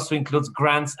 It also includes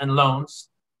grants and loans.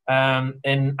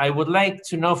 And I would like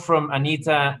to know from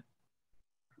Anita,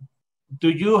 do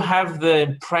you have the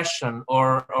impression,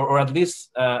 or at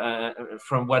least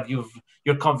from what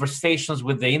your conversations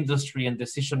with the industry and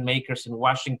decision makers in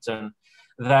Washington,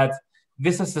 that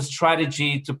this is a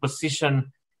strategy to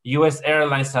position US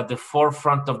airlines at the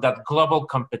forefront of that global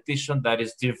competition that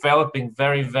is developing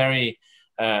very, very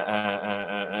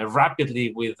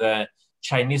rapidly with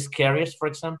Chinese carriers, for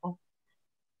example?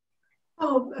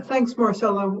 Oh, thanks,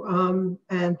 Marcelo,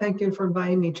 and thank you for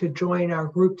inviting me to join our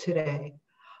group today.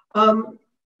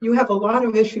 You have a lot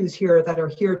of issues here that are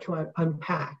here to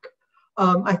unpack.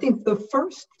 I think the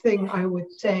first thing I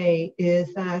would say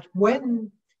is that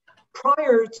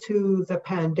prior to the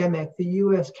pandemic, the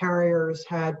US carriers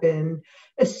had been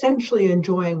essentially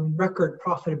enjoying record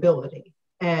profitability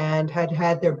and had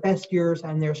had their best years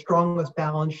and their strongest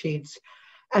balance sheets.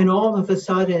 And all of a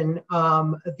sudden,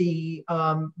 the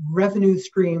revenue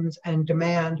streams and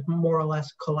demand more or less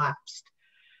collapsed.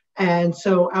 And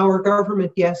so our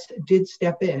government, yes, did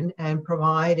step in and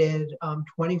provided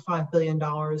 $25 billion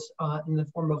in the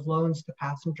form of loans to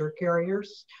passenger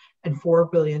carriers and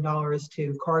 $4 billion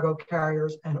to cargo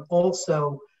carriers, and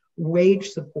also wage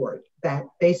support that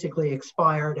basically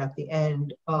expired at the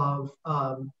end of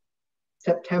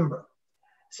September.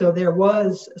 So there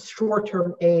was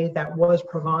short-term aid that was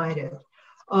provided.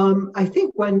 I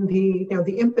think when the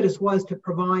impetus was to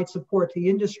provide support to the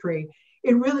industry,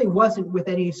 it really wasn't with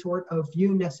any sort of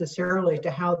view necessarily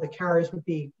to how the carriers would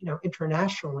be,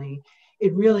 internationally.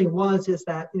 It really was is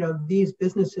that, these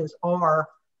businesses are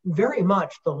very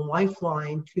much the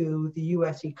lifeline to the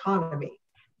U.S. economy,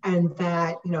 and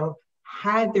that,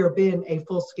 had there been a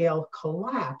full-scale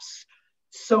collapse,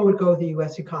 so would go the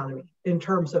U.S. economy in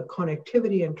terms of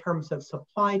connectivity, in terms of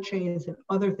supply chains and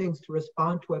other things to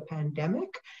respond to a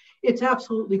pandemic. It's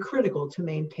absolutely critical to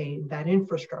maintain that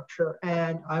infrastructure.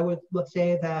 And I would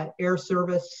say that air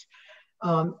service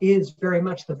is very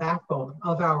much the backbone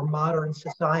of our modern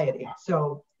society.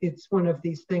 So it's one of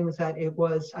these things that it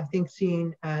was, I think,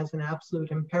 seen as an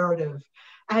absolute imperative.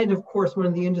 And of course, one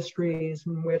of the industries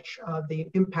in which the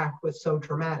impact was so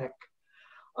dramatic.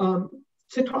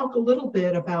 To talk a little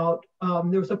bit about,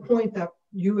 there was a point that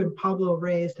you and Pablo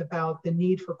raised about the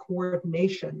need for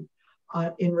coordination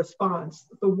in response.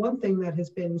 The one thing that has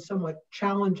been somewhat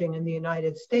challenging in the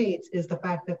United States is the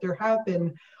fact that there have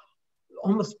been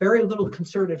almost very little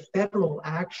concerted federal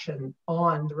action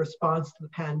on the response to the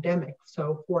pandemic.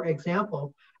 So for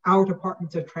example, our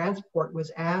Department of Transport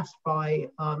was asked by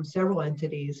several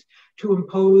entities to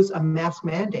impose a mask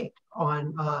mandate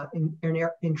on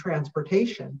in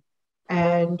transportation.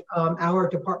 And our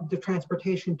Department of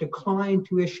Transportation declined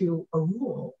to issue a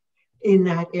rule in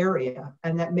that area.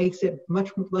 And that makes it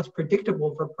much less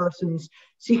predictable for persons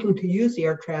seeking to use the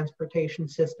air transportation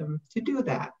system to do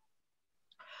that.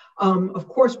 Of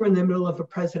course, we're in the middle of a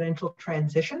presidential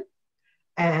transition.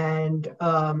 And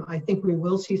I think we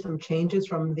will see some changes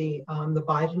from the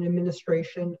Biden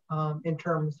administration in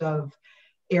terms of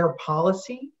air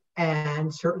policy.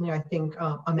 And certainly I think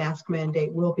a mask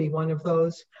mandate will be one of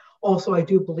those. Also, I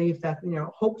do believe that,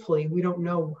 hopefully we don't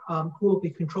know who will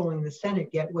be controlling the Senate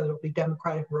yet, whether it'll be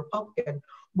Democratic or Republican,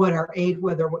 whether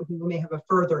we may have a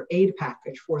further aid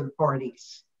package for the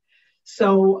parties.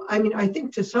 So, I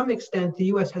think to some extent, the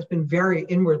US has been very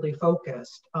inwardly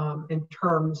focused in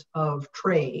terms of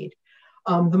trade.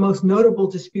 The most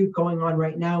notable dispute going on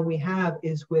right now we have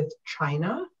is with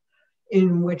China,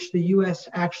 in which the US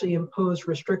actually imposed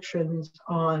restrictions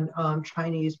on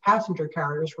Chinese passenger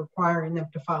carriers, requiring them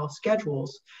to file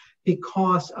schedules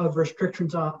because of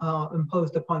restrictions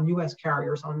imposed upon US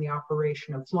carriers on the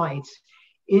operation of flights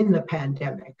in the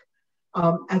pandemic.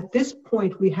 At this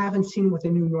point, we haven't seen what the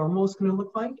new normal is going to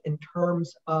look like in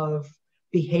terms of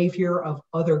behavior of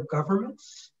other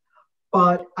governments.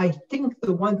 But I think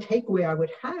the one takeaway I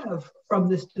would have from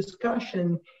this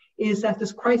discussion is that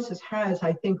this crisis has,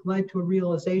 I think, led to a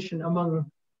realization among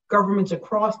governments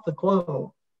across the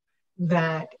globe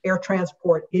that air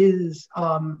transport is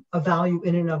a value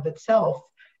in and of itself,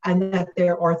 and that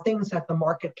there are things that the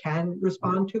market can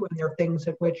respond to, and there are things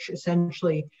at which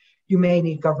essentially you may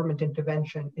need government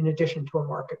intervention in addition to a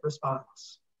market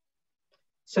response.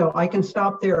 So I can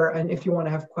stop there, and if you want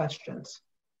to have questions.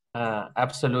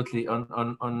 Absolutely.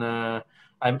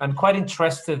 I'm quite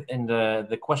interested in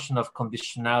the question of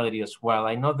conditionality as well.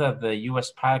 I know that the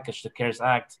US package, the CARES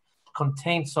Act,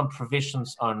 contained some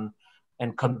provisions on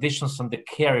and conditions on the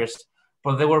carriers,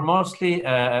 but they were mostly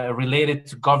related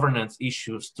to governance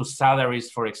issues, to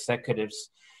salaries for executives.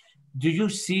 Do you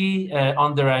see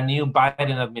under a new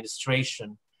Biden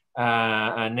administration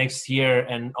next year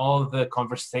and all the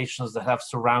conversations that have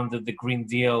surrounded the Green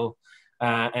Deal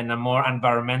and a more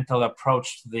environmental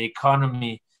approach to the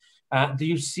economy, do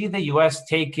you see the US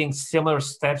taking similar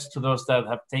steps to those that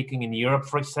have taken in Europe,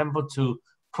 for example, to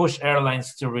push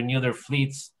airlines to renew their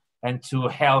fleets and to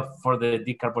help for the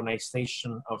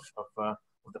decarbonization of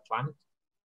the planet?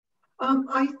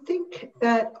 I think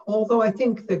that although I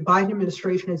think the Biden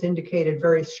administration has indicated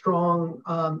very strong,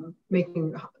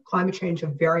 making climate change a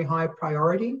very high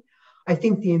priority, I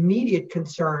think the immediate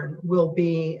concern will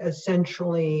be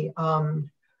essentially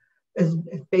is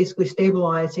basically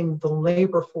stabilizing the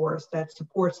labor force that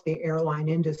supports the airline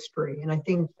industry. And I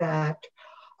think that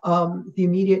the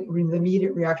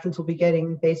immediate reactions will be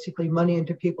getting basically money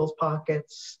into people's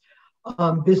pockets,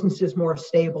 businesses more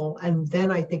stable. And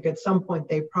then I think at some point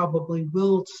they probably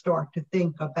will start to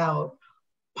think about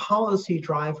policy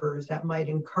drivers that might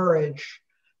encourage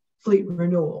fleet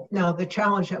renewal. Now, the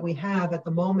challenge that we have at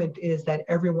the moment is that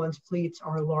everyone's fleets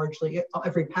are largely,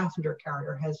 every passenger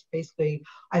carrier has basically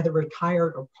either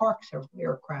retired or parked several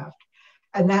aircraft.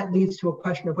 And that leads to a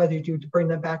question of whether you do bring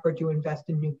them back or do you invest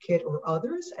in new kit or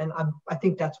others. And I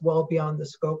think that's well beyond the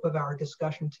scope of our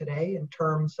discussion today in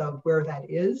terms of where that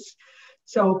is.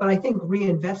 So, but I think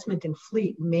reinvestment in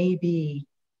fleet may be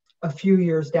a few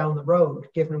years down the road,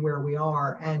 given where we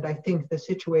are. And I think the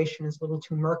situation is a little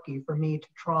too murky for me to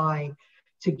try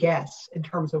to guess in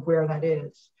terms of where that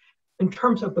is. In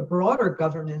terms of the broader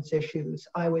governance issues,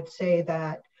 I would say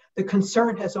that the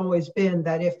concern has always been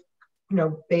that if,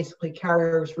 basically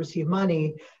carriers receive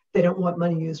money, they don't want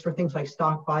money used for things like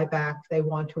stock buyback. They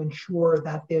want to ensure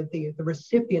that the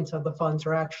recipients of the funds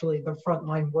are actually the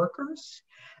frontline workers.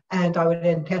 And I would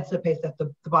anticipate that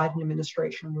the Biden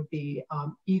administration would be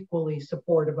equally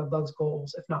supportive of those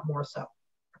goals, if not more so.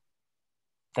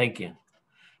 Thank you.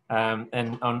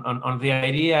 And on the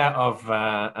idea of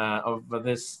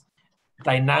this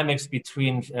dynamics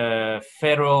between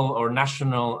federal or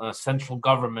national central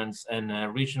governments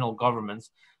and regional governments,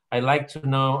 I'd like to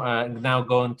know, now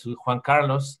going to Juan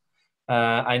Carlos,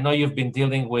 I know you've been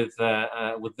dealing with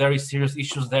very serious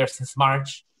issues there since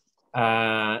March.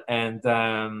 I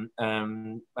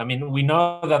mean, we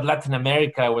know that Latin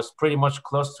America was pretty much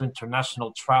closed to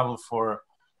international travel for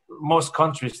most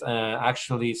countries,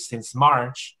 actually, since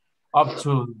March up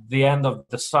to the end of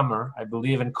the summer, I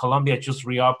believe, and Colombia just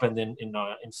reopened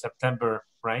in September,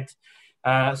 right?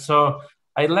 So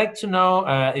I'd like to know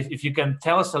if you can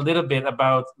tell us a little bit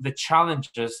about the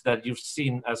challenges that you've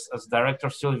seen as Director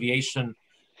of Civil Aviation,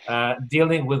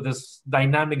 dealing with this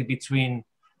dynamic between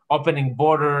opening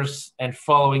borders and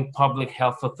following public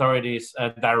health authorities'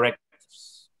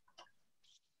 directives.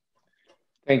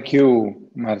 Thank you,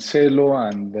 Marcelo,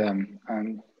 and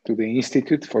to the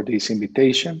Institute for this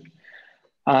invitation.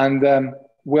 And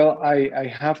well, I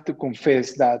have to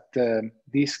confess that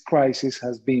this crisis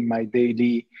has been my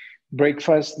daily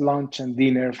breakfast, lunch, and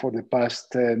dinner for the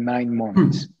past 9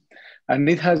 months. And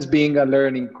it has been a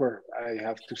learning curve, I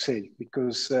have to say,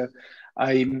 because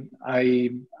I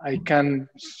can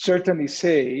certainly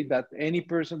say that any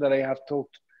person that I have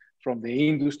talked from the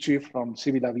industry, from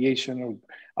civil aviation or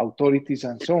authorities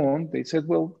and so on, they said,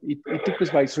 well, it took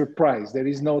us by surprise. There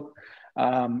is not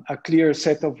a clear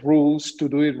set of rules to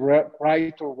do it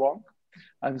right or wrong.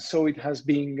 And so it has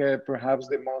been perhaps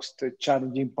the most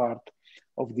challenging part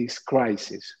of this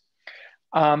crisis.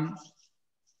 I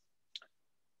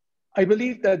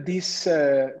believe that this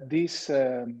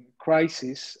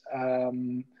crisis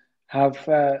have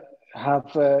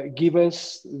give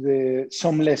us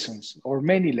some lessons, or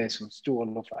many lessons, to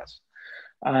all of us.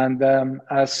 And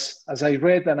as I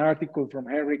read an article from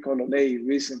Henry Cololay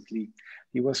recently,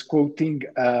 he was quoting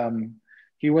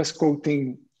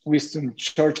Winston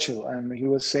Churchill, and he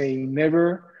was saying,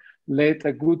 "Never let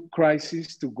a good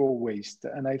crisis to go waste."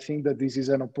 And I think that this is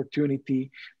an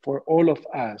opportunity for all of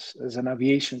us as an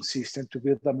aviation system to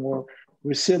build a more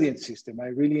resilient system. I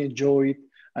really enjoyed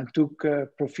and took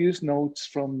profuse notes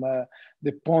from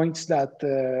the points that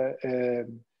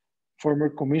former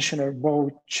Commissioner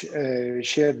Boach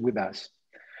shared with us.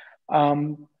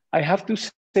 I have to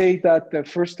say that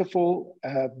first of all,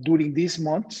 during these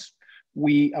months,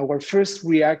 our first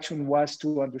reaction was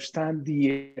to understand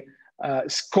the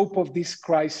scope of this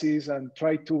crisis and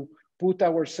try to put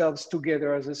ourselves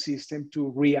together as a system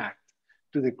to react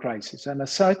to the crisis. And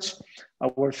as such,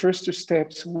 our first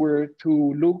steps were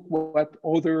to look what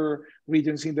other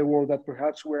regions in the world that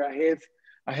perhaps were ahead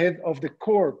of the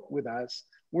curve with us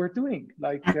were doing.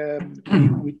 Like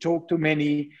we talked to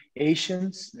many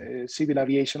Asians, civil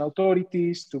aviation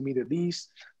authorities, to Middle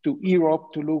East, to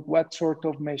Europe, to look what sort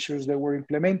of measures they were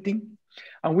implementing.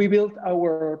 And we built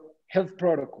our health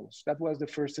protocols. That was the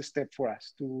first step for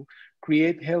us, to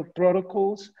create health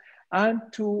protocols and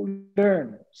to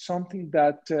learn something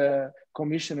that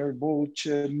Commissioner Boach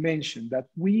mentioned, that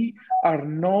we are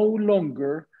no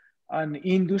longer an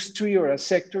industry or a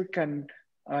sector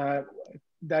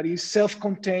that is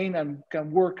self-contained and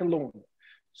can work alone.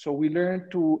 So we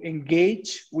learned to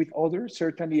engage with others.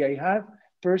 Certainly I had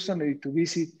personally to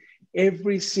visit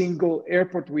every single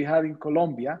airport we had in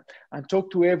Colombia and talk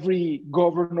to every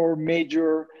governor,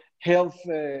 major health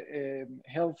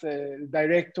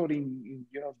director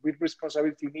with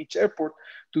responsibility in each airport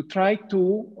to try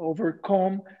to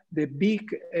overcome the big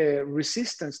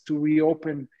resistance to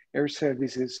reopen air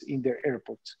services in their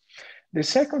airports. The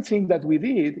second thing that we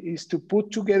did is to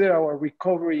put together our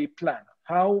recovery plan.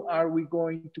 How are we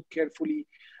going to carefully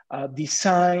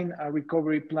design a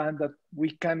recovery plan that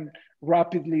we can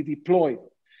rapidly deploy?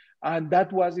 And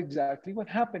that was exactly what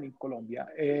happened in Colombia.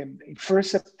 In 1st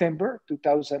September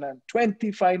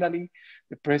 2020, finally,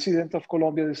 the president of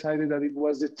Colombia decided that it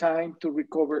was the time to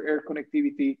recover air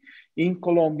connectivity in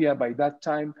Colombia. By that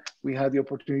time, we had the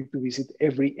opportunity to visit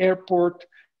every airport,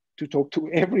 to talk to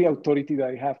every authority that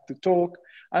I have to talk,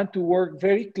 and to work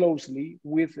very closely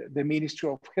with the Ministry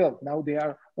of Health. Now they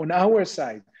are on our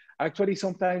side. Actually,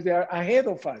 sometimes they are ahead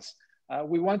of us.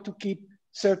 We want to keep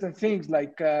certain things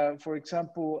like, for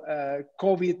example,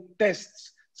 COVID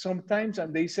tests sometimes,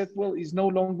 and they said, well, it's no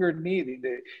longer needed.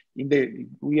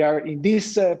 We are in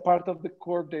this part of the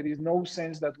court, there is no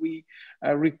sense that we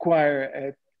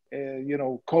require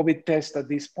COVID tests at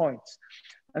this point,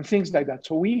 and things like that.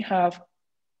 So we have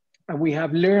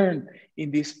learned in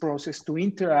this process to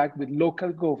interact with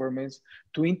local governments,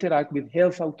 to interact with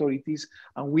health authorities,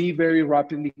 and we very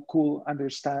rapidly could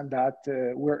understand that,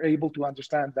 we're able to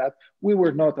understand that we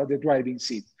were not at the driving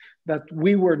seat, that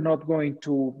we were not going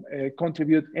to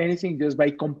contribute anything just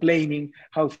by complaining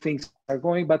how things are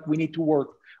going, but we need to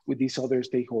work with these other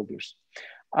stakeholders.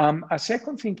 A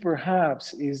second thing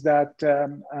perhaps is that,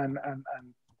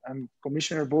 and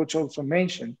Commissioner Boch also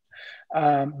mentioned,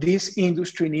 this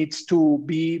industry needs to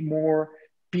be more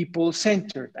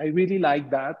people-centered. I really like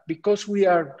that because we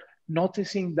are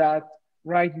noticing that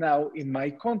right now in my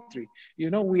country. You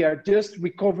know, we are just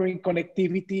recovering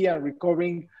connectivity and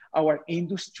recovering our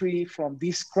industry from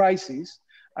this crisis.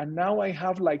 And now I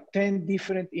have like 10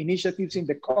 different initiatives in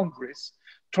the Congress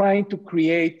trying to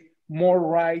create more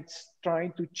rights,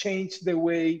 trying to change the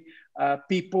way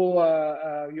people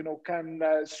can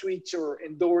switch or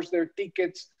endorse their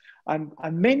tickets, and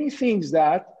many things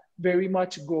that very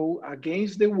much go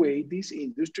against the way this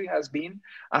industry has been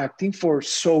acting for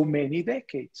so many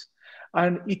decades.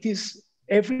 And it is,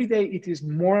 every day, it is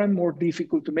more and more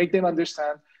difficult to make them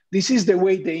understand this is the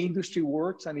way the industry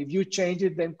works, and if you change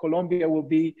it, then Colombia will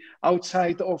be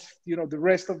outside of the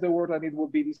rest of the world and it will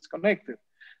be disconnected.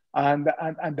 And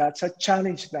that's a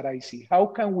challenge that I see. How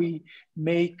can we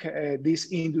make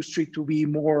this industry to be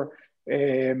more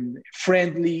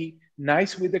friendly,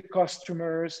 nice with the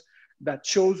customers, that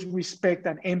shows respect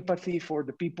and empathy for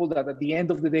the people that at the end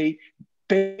of the day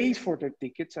pays for their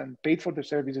tickets and paid for the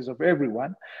services of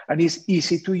everyone, and is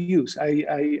easy to use.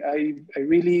 I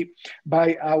really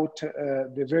buy out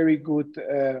the very good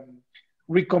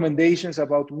recommendations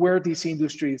about where this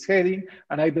industry is heading,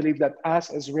 and I believe that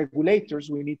us as regulators,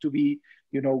 we need to be,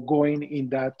 going in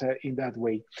that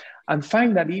way. And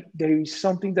finally, there is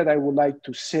something that I would like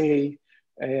to say,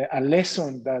 a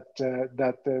lesson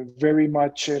that very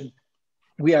much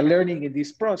we are learning in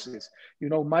this process.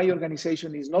 My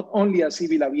organization is not only a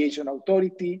civil aviation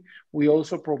authority, we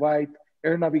also provide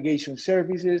air navigation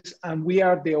services, and we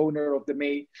are the owner of the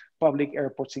main public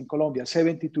airports in Colombia,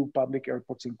 72 public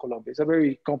airports in Colombia. It's a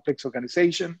very complex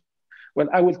organization. Well,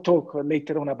 I will talk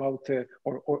later on about,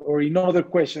 or in other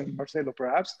question, Marcelo,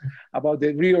 perhaps, about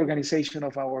the reorganization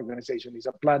of our organization. It's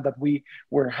a plan that we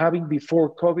were having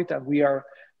before COVID, and we are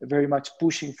very much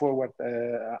pushing forward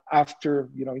after,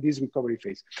 in this recovery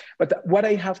phase. But what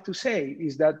I have to say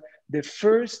is that the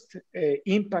first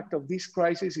impact of this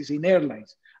crisis is in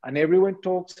airlines. And everyone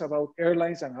talks about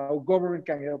airlines and how government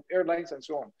can help airlines and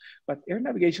so on. But air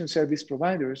navigation service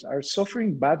providers are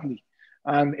suffering badly.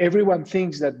 And everyone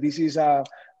thinks that this is an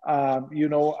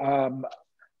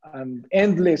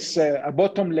endless, a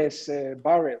bottomless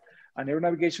barrel. And air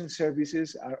navigation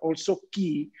services are also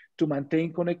key to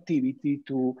maintain connectivity,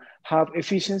 to have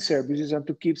efficient services, and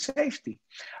to keep safety.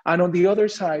 And on the other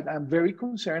side, I'm very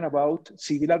concerned about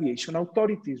civil aviation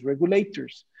authorities,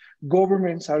 regulators.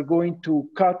 Governments are going to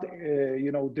cut,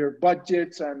 their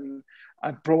budgets, and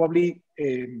probably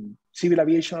civil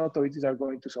aviation authorities are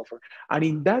going to suffer. And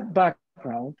in that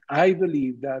background, I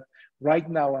believe that right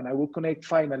now, and I will connect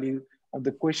finally on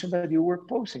the question that you were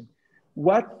posing,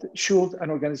 what should an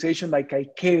organization like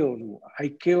ICAO do?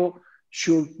 ICAO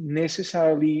should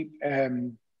necessarily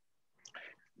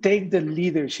take the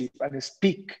leadership and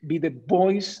speak, be the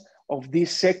voice of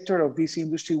this sector, of this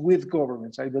industry with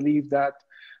governments. I believe that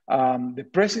the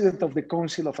president of the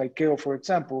Council of ICAO, for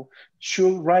example,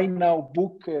 should right now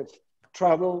book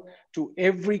travel to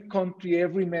every country,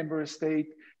 every member state,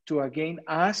 to again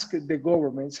ask the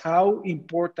governments how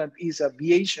important is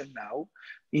aviation now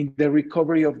in the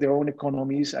recovery of their own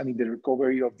economies and in the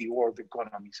recovery of the world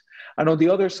economies. And on the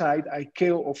other side,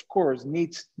 ICAO, of course,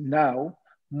 needs now,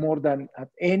 more than at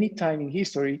any time in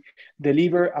history,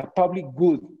 deliver a public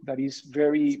good that is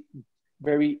very,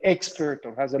 very expert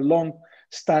or has a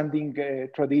long-standing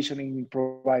tradition in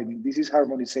providing. This is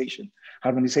harmonization.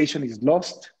 Harmonization is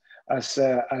lost. as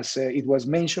it was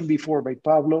mentioned before by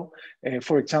Pablo.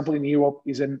 For example, in Europe,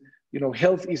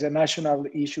 health is a national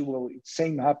issue. Well, the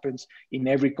same happens in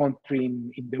every country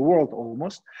in the world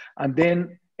almost. And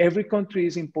then every country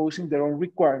is imposing their own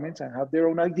requirements and have their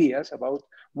own ideas about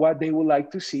what they would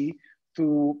like to see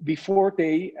before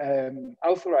they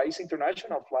authorize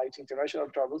international flights, international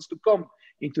travels to come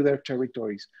into their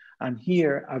territories. And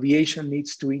here, aviation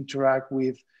needs to interact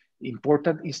with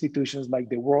important institutions like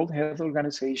the World Health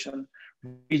Organization,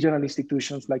 regional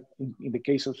institutions like in the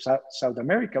case of South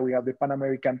America, we have the Pan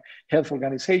American Health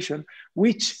Organization,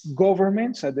 which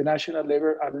governments at the national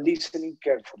level are listening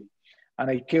carefully. And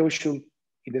ICAO should,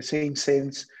 in the same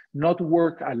sense, not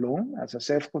work alone as a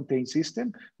self-contained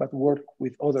system, but work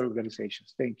with other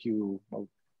organizations. Thank you,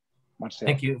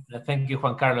 Marcelo. Thank you,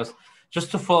 Juan Carlos.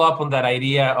 Just to follow up on that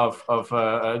idea of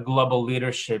global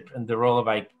leadership and the role of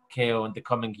ICAO in the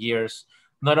coming years,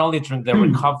 not only during the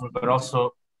recovery, but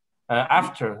also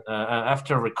after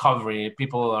recovery.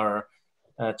 People are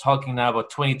talking now about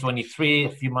 2023. A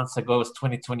few months ago it was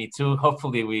 2022.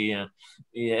 Hopefully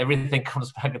everything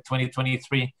comes back at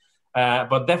 2023.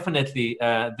 But definitely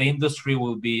the industry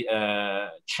will be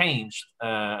changed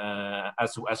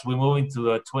as we move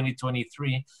into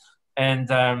 2023. And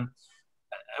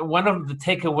one of the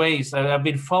takeaways, I've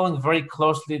been following very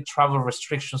closely travel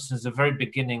restrictions since the very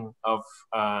beginning of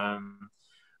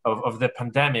the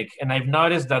pandemic. And I've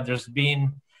noticed that there's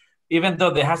been, even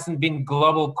though there hasn't been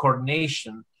global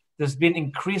coordination, there's been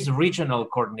increased regional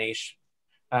coordination.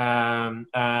 And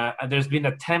there's been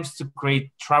attempts to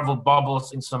create travel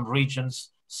bubbles in some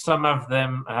regions. Some of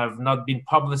them have not been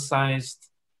publicized.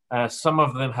 Some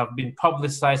of them have been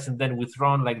publicized and then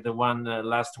withdrawn, like the one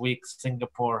last week,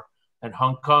 Singapore and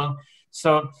Hong Kong.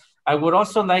 So I would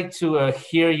also like to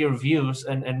hear your views,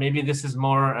 and maybe this is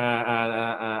more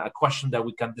a question that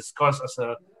we can discuss as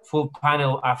a full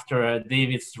panel after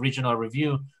David's regional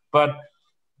review. But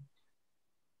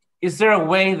is there a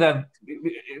way that,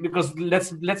 because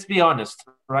let's be honest,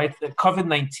 right?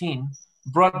 COVID-19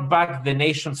 brought back the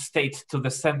nation state to the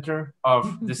center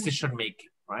of decision making,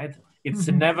 right? It's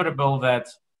inevitable that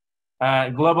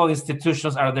global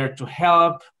institutions are there to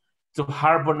help, to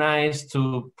harmonize,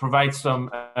 to provide some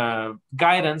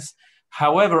guidance.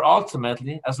 However,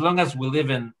 ultimately, as long as we live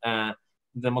in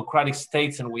democratic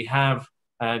states and we have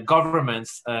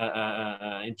governments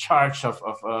in charge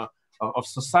of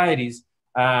societies,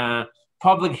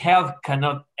 public health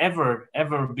cannot ever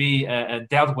be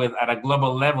dealt with at a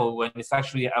global level when it's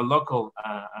actually a local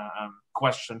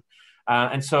question.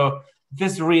 And so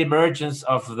this reemergence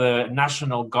of the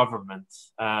national government,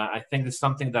 I think is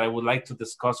something that I would like to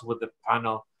discuss with the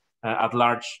panel at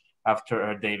large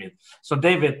after David. So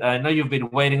David, I know you've been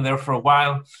waiting there for a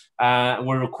while.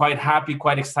 We're quite happy,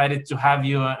 quite excited to have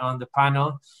you on the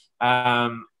panel.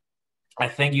 I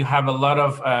think you have a lot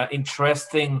of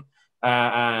interesting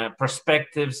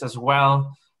perspectives as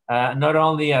well. Not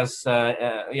only as,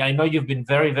 I know you've been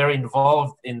very, very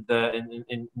involved in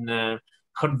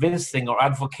convincing or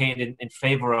advocating in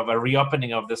favor of a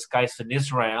reopening of the skies in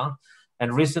Israel.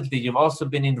 And recently you've also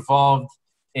been involved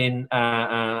in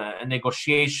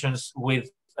negotiations with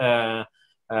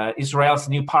Israel's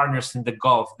new partners in the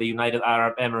Gulf, the United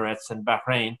Arab Emirates and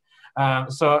Bahrain.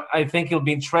 So I think it'll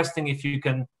be interesting if you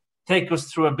can take us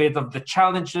through a bit of the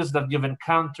challenges that you've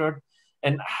encountered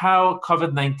and how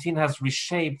COVID-19 has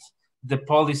reshaped the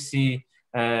policy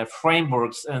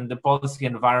frameworks and the policy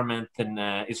environment in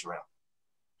Israel.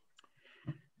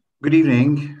 Good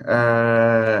evening.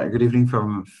 Good evening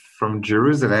from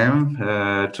Jerusalem.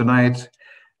 Tonight,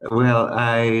 well,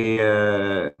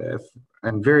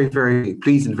 I'm very, very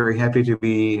pleased and very happy to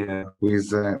be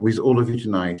with all of you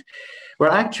tonight.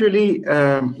 Well, actually,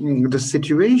 the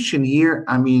situation here,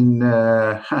 I mean,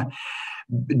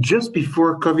 just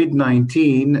before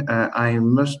COVID-19, I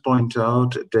must point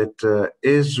out that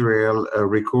Israel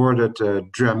recorded a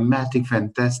dramatic,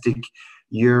 fantastic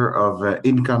year of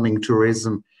incoming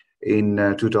tourism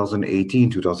in 2018,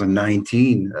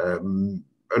 2019.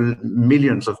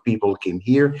 Millions of people came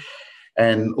here,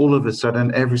 and all of a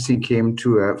sudden, everything came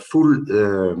to a full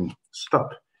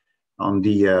stop on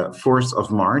the 4th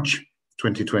of March,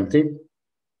 2020,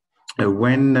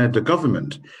 when the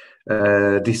government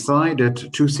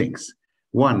decided two things.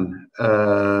 One,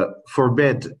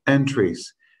 forbid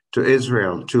entries to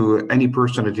Israel to any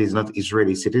person that is not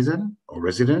Israeli citizen or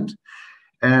resident.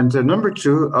 And number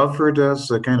two, offered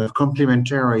us a kind of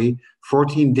complimentary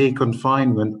 14-day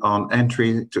confinement on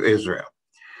entry to Israel.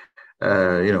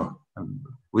 You know,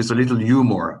 with a little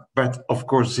humor. But of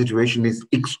course, the situation is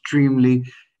extremely,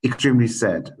 extremely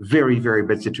sad. Very, very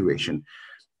bad situation.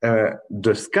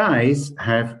 The skies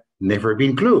have never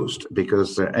been closed,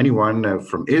 because anyone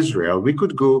from Israel, we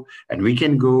could go and we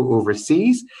can go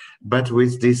overseas, but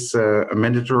with this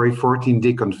mandatory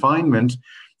 14-day confinement,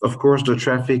 of course, the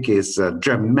traffic is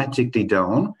dramatically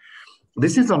down.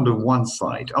 This is on the one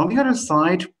side. On the other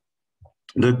side,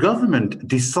 the government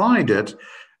decided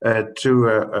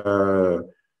to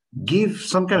give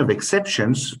some kind of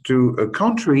exceptions to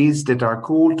countries that are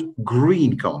called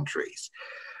green countries.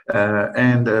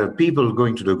 People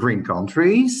going to the green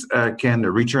countries can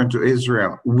return to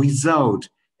Israel without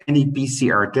any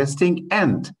PCR testing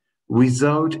and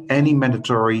without any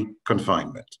mandatory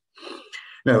confinement.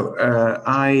 Now,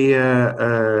 I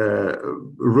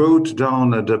wrote down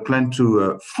the plan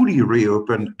to fully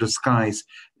reopen the skies,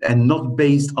 and not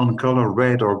based on color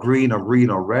red or green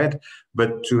or red,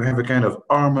 but to have a kind of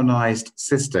harmonized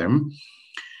system.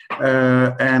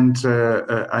 I've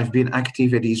been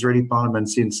active at the Israeli parliament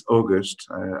since August.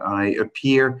 I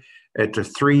appear at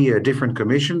 3 different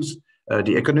commissions,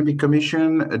 the Economic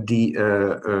Commission,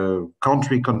 the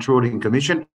Country Controlling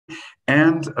Commission,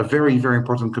 and a very, very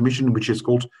important commission, which is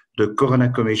called the Corona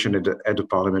Commission at the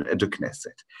Parliament, at the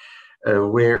Knesset,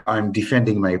 where I'm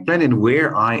defending my plan and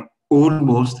where I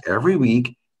almost every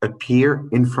week appear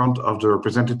in front of the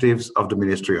representatives of the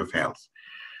Ministry of Health.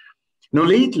 Now,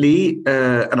 lately,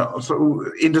 so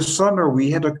in the summer, we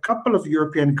had a couple of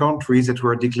European countries that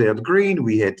were declared green.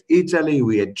 We had Italy,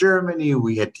 we had Germany,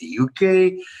 we had the UK,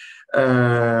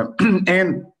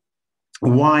 and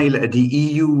while the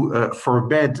EU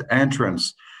forbade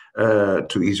entrance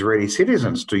to Israeli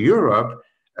citizens to Europe,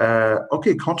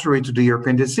 contrary to the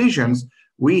European decisions,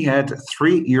 we had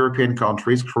 3 European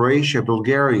countries, Croatia,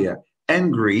 Bulgaria,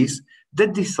 and Greece,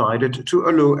 that decided to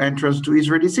allow entrance to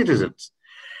Israeli citizens.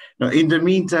 Now, in the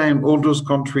meantime, all those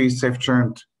countries have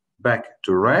turned back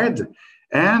to red,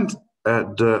 and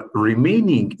the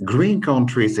remaining green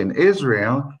countries in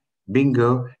Israel,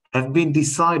 bingo, have been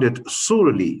decided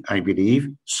solely, I believe,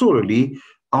 solely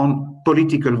on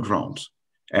political grounds.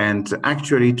 And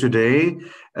actually today,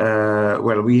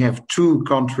 we have 2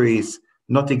 countries,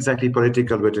 not exactly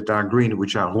political, but that are green,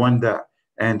 which are Rwanda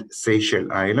and Seychelles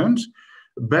Islands.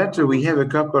 But we have a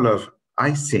couple of,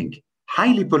 I think,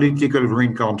 highly political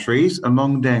green countries,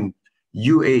 among them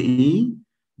UAE,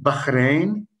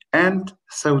 Bahrain, and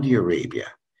Saudi Arabia.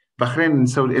 Bahrain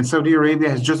and Saudi Arabia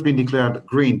has just been declared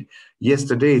green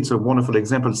yesterday. It's a wonderful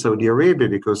example, Saudi Arabia,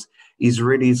 because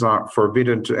Israelis are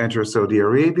forbidden to enter Saudi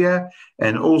Arabia,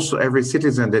 and also every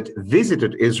citizen that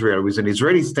visited Israel with an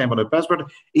Israeli stamp on a passport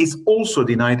is also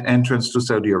denied entrance to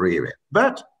Saudi Arabia.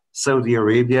 But Saudi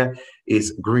Arabia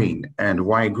is green. And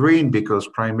why green? Because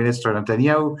Prime Minister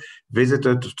Netanyahu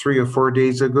visited 3 or 4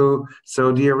 days ago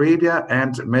Saudi Arabia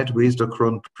and met with the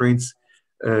Crown Prince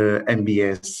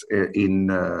MBS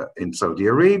in Saudi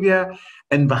Arabia.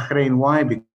 And Bahrain, why?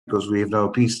 Because we have now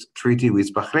a peace treaty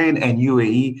with Bahrain, and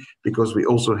UAE because we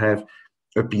also have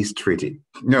a peace treaty.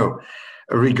 Now,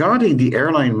 regarding the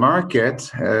airline market,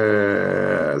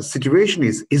 situation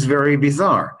is very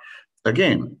bizarre.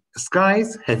 Again,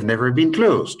 skies have never been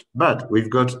closed, but we've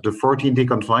got the 14-day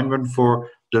confinement for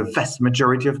the vast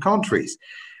majority of countries.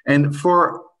 And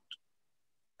for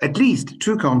at least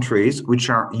 2 countries, which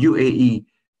are UAE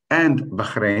and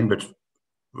Bahrain, but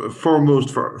foremost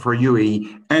for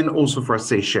UAE and also for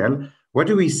Seychelles, what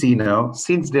do we see now?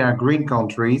 Since they are green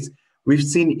countries, we've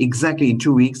seen exactly in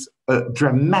 2 weeks a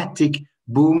dramatic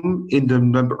boom in the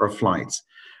number of flights.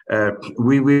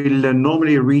 We will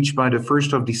normally reach by the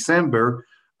 1st of December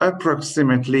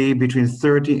approximately between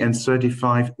 30 and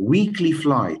 35 weekly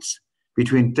flights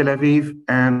between Tel Aviv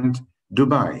and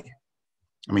Dubai.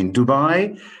 I mean,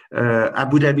 Dubai,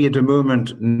 Abu Dhabi at the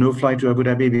moment, no flight to Abu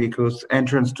Dhabi because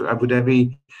entrance to Abu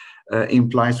Dhabi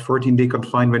implies 14-day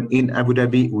confinement in Abu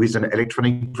Dhabi with an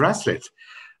electronic bracelet.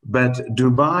 But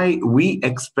Dubai, we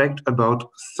expect about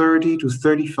 30 to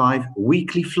 35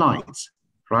 weekly flights,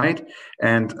 right?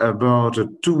 And about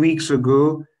 2 weeks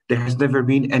ago, there has never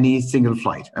been any single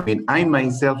flight. I mean, I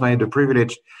myself, I had the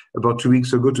privilege about 2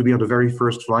 weeks ago to be on the very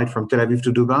first flight from Tel Aviv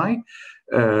to Dubai.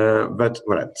 But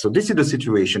well, so this is the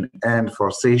situation. And for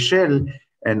Seychelles,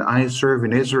 and I serve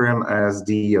in Israel as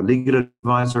the legal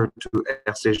advisor to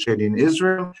Air Seychelles in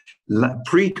Israel.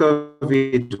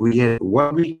 Pre-COVID, we had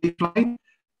 1 weekly flight.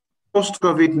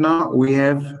 Post-COVID now, we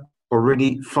have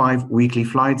already 5 weekly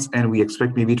flights, and we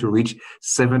expect maybe to reach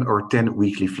 7 or 10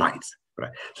 weekly flights.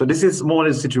 Right. So this is more or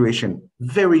less the situation.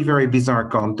 Very, very bizarre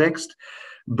context,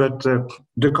 but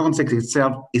the context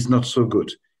itself is not so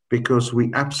good because we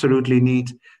absolutely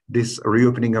need this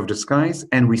reopening of the skies,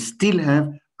 and we still have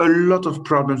a lot of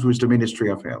problems with the Ministry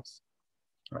of Health.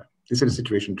 Right. This is the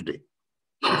situation today.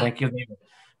 Thank you, David.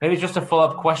 Maybe just a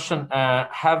follow-up question.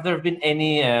 Have there been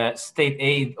any state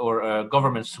aid or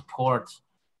government support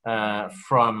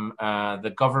from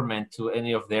the government to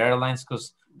any of the airlines?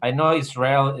 Because I know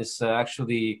Israel is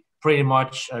actually pretty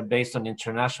much based on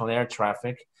international air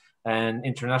traffic, and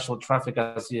international traffic,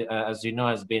 as you know,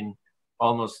 has been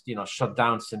almost shut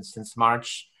down since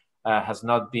March. Has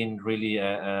not been really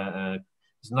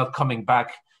is not coming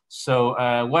back.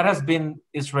 So, what has been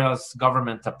Israel's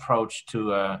government approach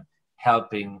to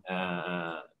helping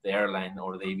the airline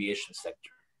or the aviation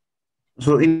sector?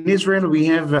 So in Israel, we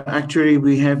have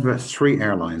three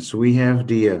airlines. We have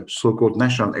the so-called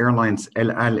national airlines,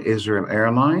 El Al Israel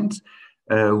Airlines,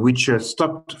 which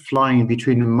stopped flying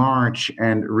between March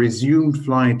and resumed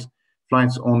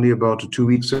flights only about 2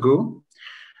 weeks ago.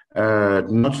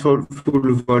 Not for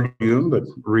full volume, but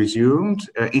resumed.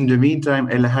 In the meantime,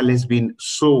 El Al has been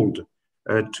sold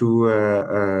to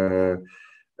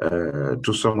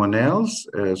someone else.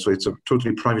 So it's a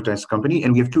totally privatized company.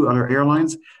 And we have two other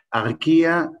airlines,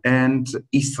 Arkia and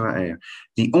Israel.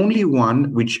 The only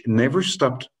one which never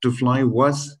stopped to fly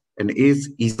was and is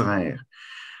Israel.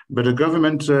 But the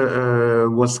government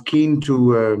was keen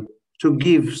to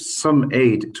give some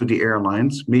aid to the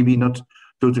airlines, maybe not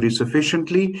totally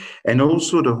sufficiently. And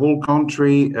also the whole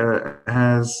country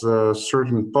has a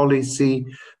certain policy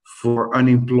for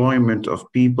unemployment of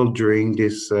people during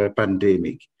this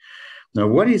pandemic. Now,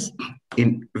 what is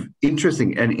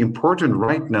interesting and important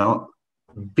right now,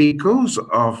 because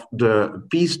of the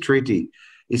peace treaty,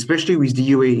 especially with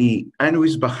the UAE and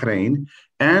with Bahrain,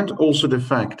 and also the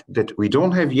fact that we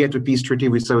don't have yet a peace treaty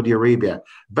with Saudi Arabia,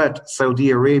 but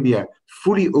Saudi Arabia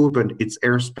fully opened its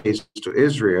airspace to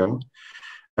Israel,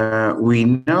 we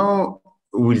now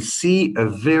will see a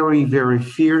very, very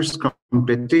fierce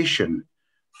competition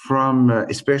from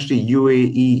especially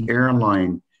UAE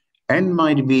airline and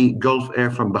might be Gulf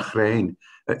Air from Bahrain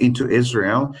into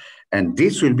Israel. And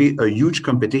this will be a huge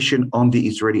competition on the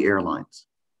Israeli airlines.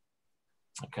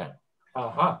 Okay.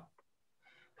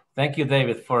 Thank you,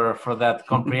 David, for that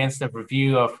comprehensive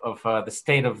review of the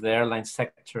state of the airline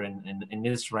sector in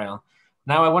Israel.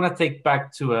 Now I want to take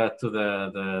back to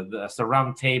the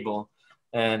round table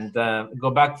and go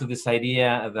back to this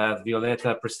idea that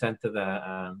Violeta presented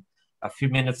a few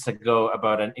minutes ago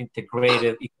about an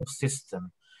integrated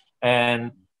ecosystem.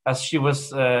 And as she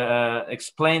was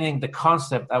explaining the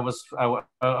concept,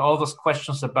 all those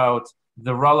questions about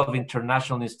the role of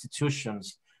international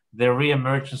institutions, the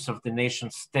reemergence of the nation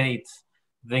state,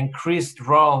 the increased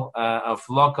role of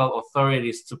local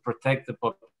authorities to protect the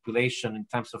population in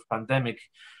times of pandemic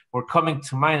were coming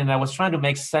to mind. And I was trying to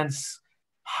make sense,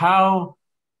 how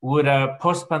would a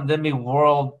post-pandemic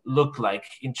world look like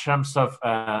in terms of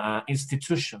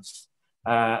institutions?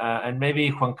 And maybe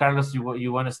Juan Carlos,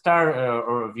 you want to start,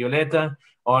 or Violeta,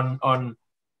 on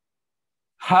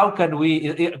how can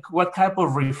what type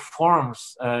of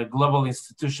reforms global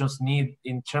institutions need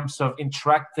in terms of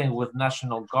interacting with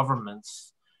national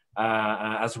governments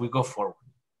as we go forward?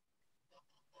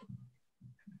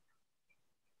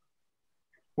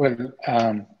 Well,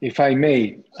 if I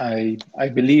may, I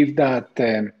believe that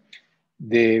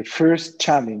the first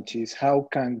challenge is how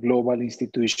can global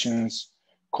institutions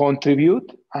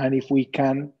contribute, and if we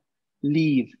can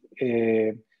lead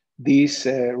this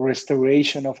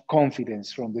restoration of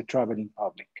confidence from the traveling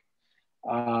public.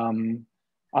 And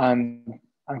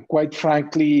quite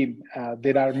frankly,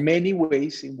 there are many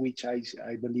ways in which I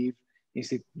believe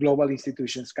global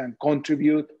institutions can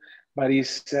contribute, but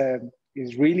it's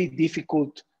really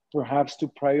difficult perhaps to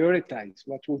prioritize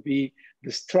what would be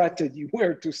the strategy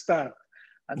where to start.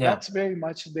 And that's very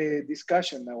much the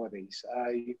discussion nowadays.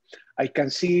 I can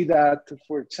see that,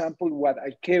 for example, what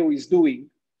ICAO is doing,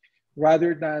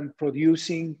 rather than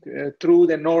producing through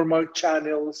the normal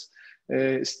channels,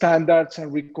 standards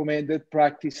and recommended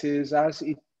practices as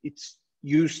it's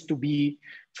used to be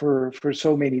for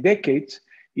so many decades,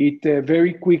 it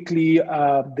very quickly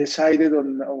decided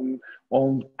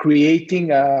on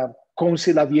creating a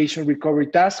Council Aviation Recovery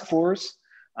Task Force,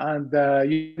 and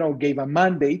gave a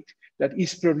mandate that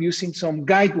is producing some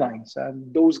guidelines,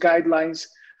 and those guidelines,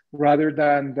 rather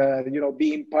than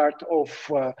being part of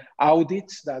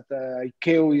audits that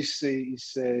ICAO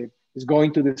is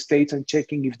going to the states and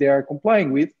checking if they are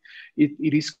complying with,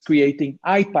 it is creating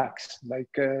IPACs,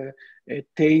 like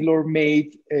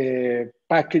tailor-made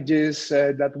packages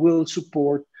that will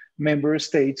support member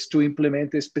states to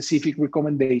implement the specific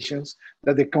recommendations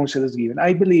that the Council has given.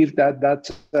 I believe that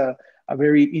that's a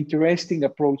very interesting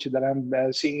approach that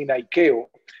I'm seeing in ICAO,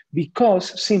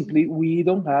 because simply we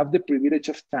don't have the privilege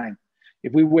of time.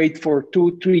 If we wait for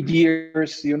 2-3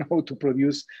 years, to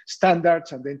produce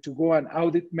standards and then to go and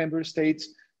audit member states,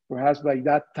 perhaps by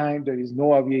that time there is no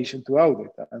aviation to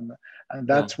audit. And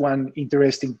that's one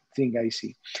interesting thing I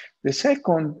see. The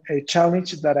second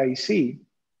challenge that I see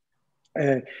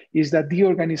is that the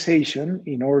organization,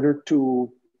 in order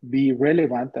to be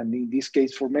relevant, and in this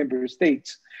case for member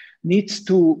states, needs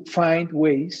to find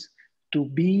ways to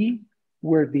be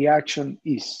where the action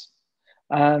is.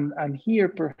 And here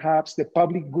perhaps the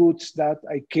public goods that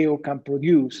ICAO can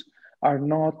produce are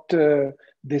not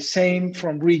the same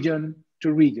from region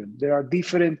to region. There are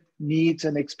different needs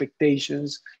and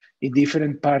expectations in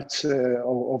different parts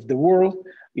of the world.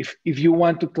 If you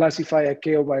want to classify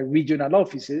ICAO by regional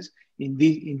offices,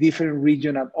 in different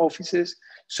regional offices.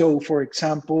 So for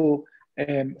example,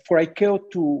 for ICAO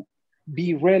to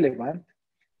be relevant,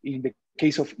 in the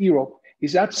case of Europe,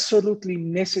 is absolutely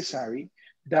necessary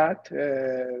that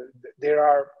there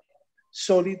are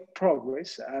solid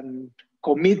progress and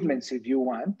commitments, if you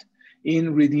want,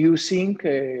 in reducing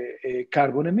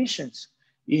carbon emissions,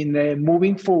 in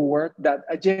moving forward that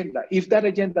agenda. If that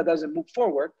agenda doesn't move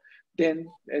forward, then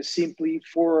simply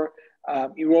for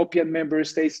European member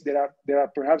states, there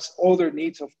are perhaps other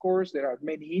needs, of course, there are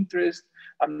many interests.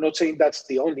 I'm not saying that's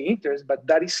the only interest, but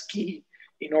that is key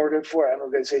in order for an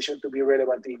organization to be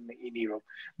relevant in Europe.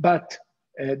 But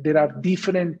there are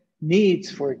different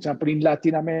needs, for example, in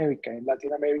Latin America. In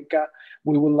Latin America,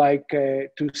 we would like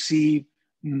to see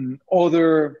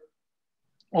other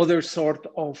sort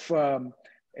of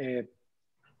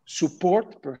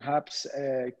support, perhaps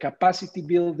capacity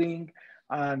building,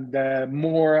 and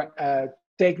more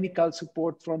technical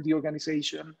support from the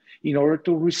organization in order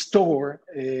to restore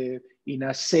in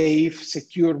a safe,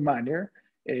 secure manner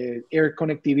air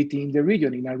connectivity in the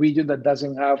region, in a region that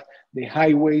doesn't have the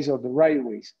highways or the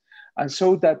right-of-ways. And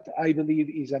so that, I believe,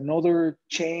 is another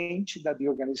change that the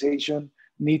organization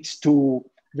needs to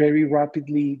very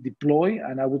rapidly deploy.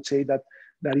 And I would say that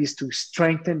that is to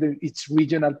strengthen its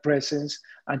regional presence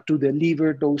and to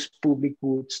deliver those public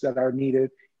goods that are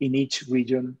needed in each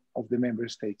region of the member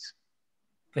states.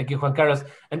 Thank you, Juan Carlos.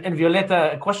 And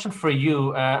Violeta, a question for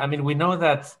you. I mean, we know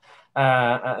that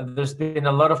there's been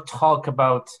a lot of talk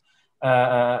about,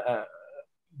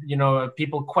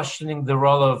 people questioning the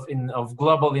role of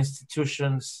global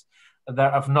institutions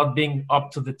that of not being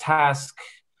up to the task.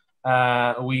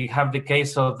 We have the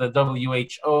case of the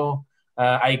WHO.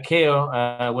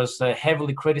 ICAO was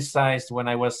heavily criticized when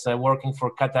I was working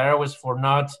for Qatar Airways for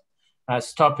not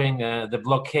stopping the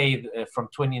blockade from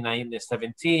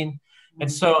 2017. And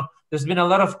so there's been a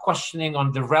lot of questioning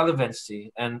on the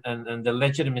relevancy and the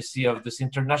legitimacy of these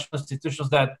international institutions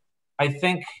that I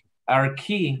think are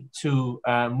key to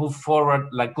move forward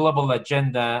like global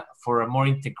agenda for a more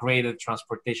integrated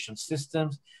transportation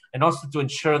systems, and also to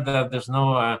ensure that there's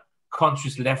no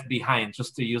countries left behind,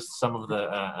 just to use some of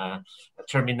the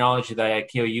terminology that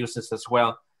ICAO uses as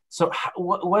well. So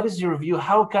what is your view?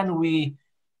 How can we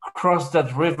cross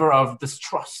that river of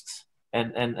distrust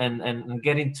and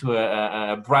get into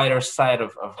a brighter side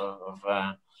of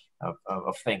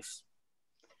things?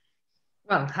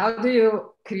 Well, how do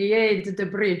you create the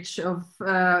bridge of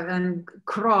and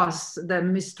cross the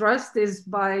mistrust is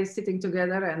by sitting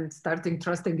together and starting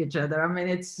trusting each other. I mean,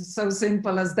 it's so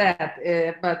simple as that.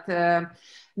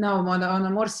 No, on a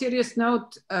more serious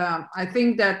note, I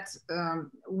think that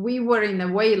we were in a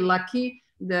way lucky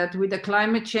that with the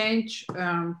climate change,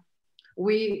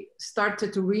 we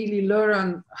started to really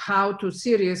learn how to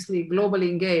seriously globally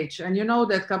engage. And you know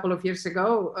that a couple of years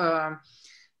ago,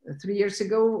 3 years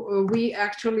ago, we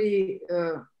actually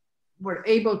were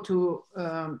able to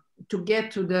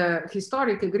get to the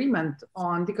historic agreement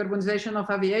on decarbonization of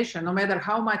aviation, no matter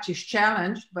how much is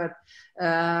challenged, but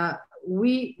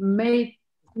we made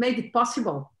it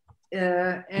possible.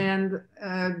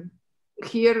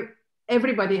 Here,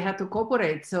 everybody had to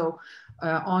cooperate. So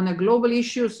on a global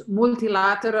issues,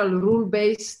 multilateral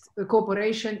rule-based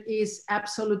cooperation is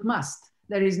absolute must.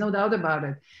 There is no doubt about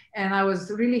it. And I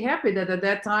was really happy that at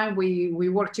that time we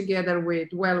worked together with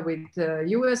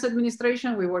US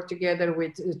administration, we worked together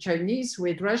with Chinese,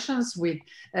 with Russians, with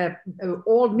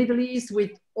all Middle East,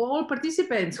 with all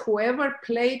participants, whoever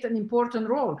played an important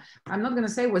role. I'm not gonna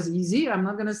say it was easy. I'm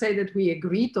not gonna say that we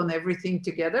agreed on everything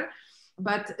together,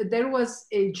 but there was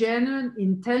a genuine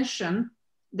intention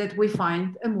that we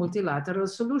find a multilateral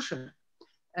solution.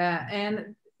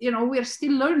 And you know, we are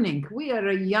still learning. We are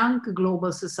a young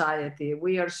global society.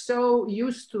 We are so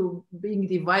used to being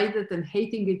divided and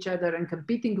hating each other and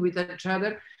competing with each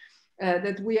other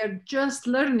that we are just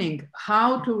learning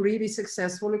how to really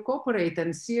successfully cooperate.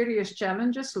 And serious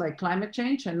challenges like climate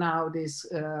change and now this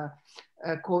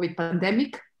COVID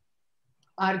pandemic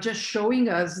are just showing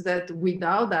us that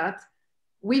without that,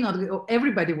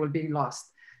 everybody will be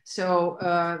lost. So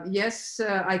yes,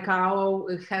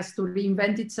 ICAO has to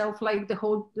reinvent itself like the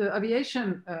whole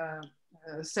aviation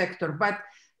sector, but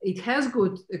it has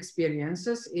good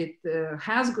experiences, it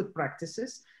has good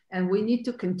practices, and we need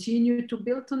to continue to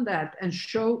build on that and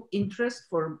show interest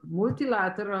for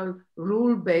multilateral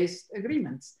rule-based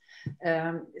agreements.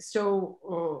 I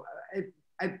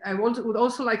would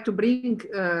also like to bring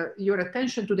your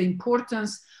attention to the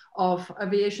importance of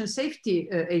aviation safety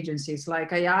agencies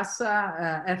like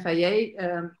IASA, FAA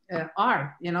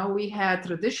are. You know, we had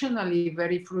traditionally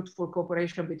very fruitful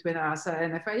cooperation between IASA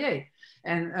and FAA.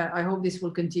 And I hope this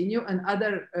will continue, and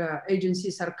other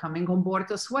agencies are coming on board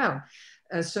as well.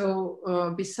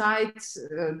 Besides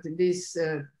this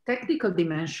technical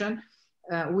dimension,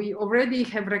 we already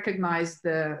have recognized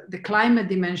the climate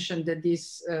dimension that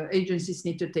these agencies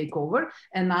need to take over,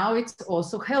 and now it's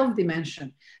also health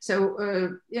dimension. So,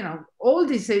 you know, all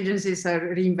these agencies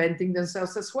are reinventing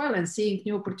themselves as well and seeing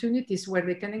new opportunities where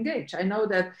they can engage. I know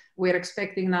that we're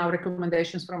expecting now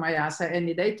recommendations from IASA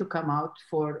any day to come out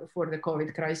for the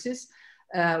COVID crisis,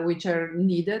 which are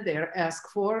needed, they're asked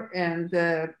for, and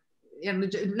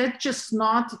let's just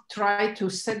not try to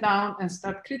sit down and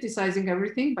start criticizing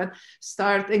everything, but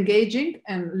start engaging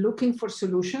and looking for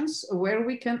solutions where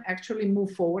we can actually move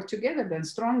forward together then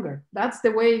stronger. That's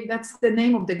the way, that's the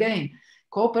name of the game.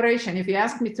 Cooperation. If you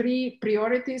ask me 3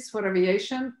 priorities for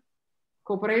aviation,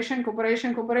 cooperation,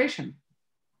 cooperation, cooperation.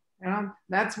 You know,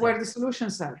 that's where the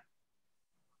solutions are.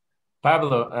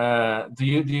 Pablo, do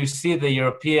you see the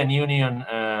European Union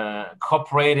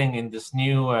cooperating in this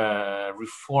new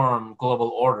reform global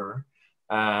order,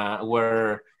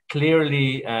 where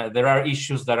clearly there are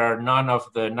issues that are none of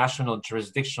the national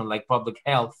jurisdiction, like public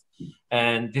health,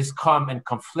 and this come in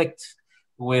conflict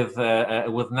with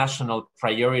national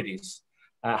priorities?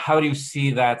 How do you see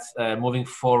that moving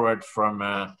forward from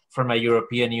a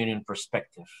European Union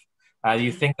perspective? Do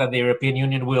you think that the European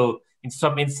Union will, in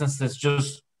some instances,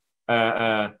 just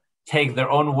take their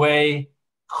own way,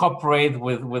 cooperate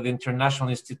with international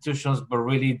institutions, but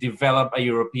really develop a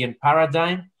European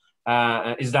paradigm?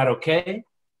 Is that okay?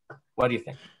 What do you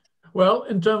think? Well,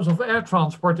 in terms of air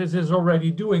transport, it is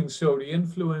already doing so. The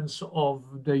influence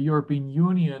of the European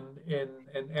Union in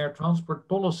air transport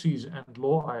policies and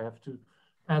law, I have to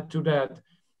add to that,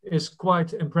 is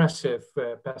quite impressive.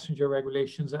 Passenger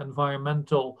regulations,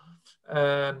 environmental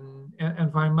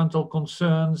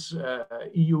concerns,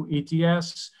 EU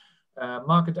ETS,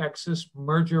 market access,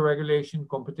 merger regulation,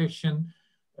 competition,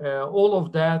 all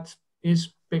of that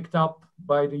is picked up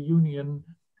by the Union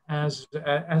as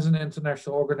an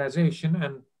international organization,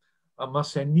 and I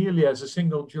must say nearly as a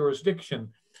single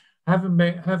jurisdiction.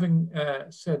 Having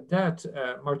said that,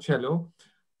 Marcello,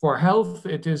 for health,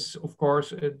 it is, of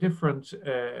course, a different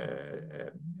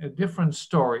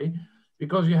story,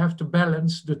 because you have to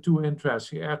balance the 2 interests,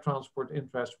 the air transport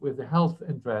interest with the health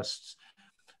interests.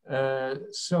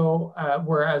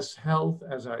 Whereas health,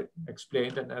 as I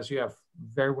explained, and as you have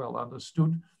very well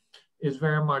understood, is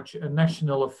very much a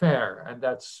national affair, and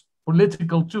that's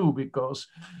political too, because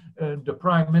the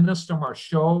Prime Minister must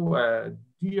show,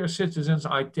 dear citizens,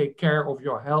 I take care of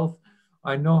your health.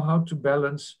 I know how to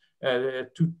balance,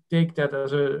 to take that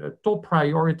as a top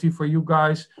priority for you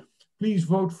guys. Please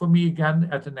vote for me again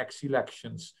at the next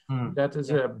elections. That is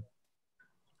a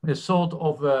sort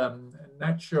of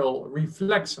natural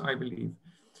reflex, I believe.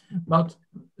 But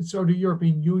so the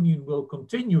European Union will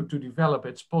continue to develop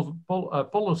its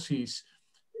policies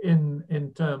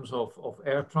in terms of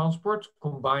air transport,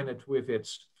 combine it with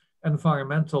its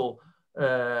environmental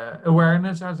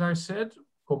awareness, as I said,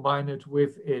 combine it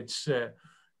with its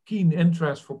keen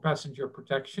interest for passenger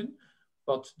protection.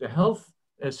 But the health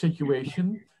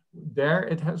situation, there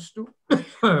it has to,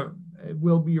 it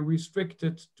will be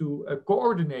restricted to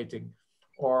coordinating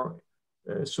or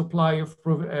supply of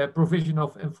provision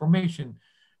of information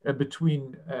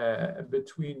between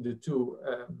the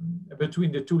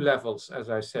two levels, as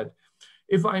I said.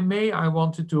 If I may, I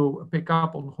wanted to pick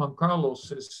up on Juan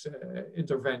Carlos's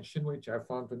intervention, which I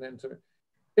found an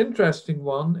interesting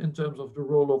one in terms of the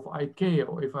role of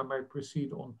ICAO. If I may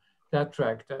proceed on that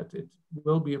track, that it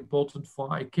will be important for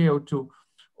ICAO to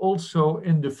also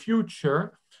in the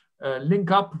future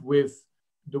link up with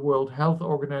the World Health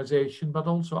Organization, but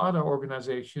also other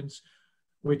organizations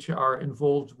which are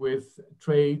involved with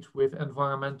trade, with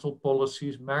environmental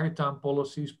policies, maritime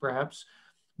policies, perhaps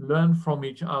learn from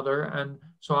each other. And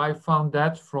so I found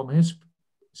that from his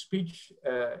speech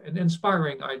an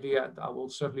inspiring idea, and I will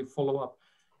certainly follow up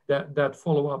that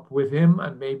follow up with him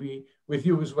and maybe with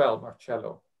you as well,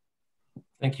 Marcello.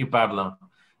 Thank you, Pablo.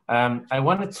 I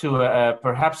wanted to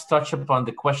perhaps touch upon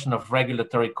the question of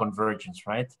regulatory convergence,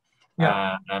 right?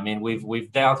 Yeah. I mean,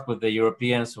 we've dealt with the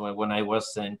Europeans when I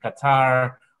was in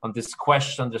Qatar on this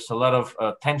question. There's a lot of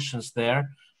tensions there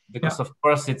because, of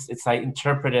course, it's I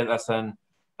interpret it as an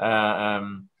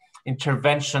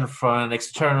intervention from an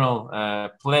external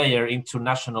player into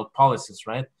national policies,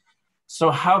 right? So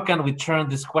how can we turn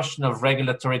this question of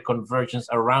regulatory convergence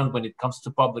around when it comes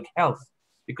to public health?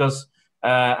 Because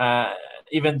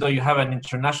even though you have an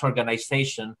international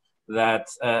organization that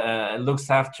looks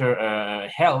after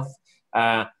health,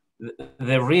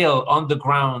 the real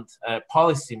on-the-ground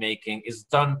policy making is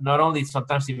done not only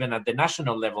sometimes even at the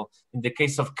national level. In the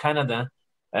case of Canada,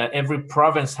 every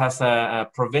province has a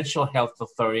provincial health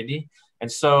authority.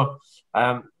 And so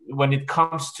when it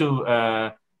comes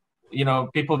to,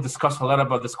 people discuss a lot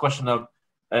about this question of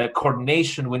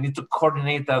coordination. We need to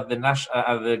coordinate at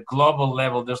the global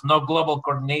level. There's no global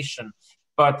coordination.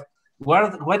 But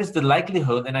what is the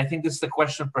likelihood, and I think this is a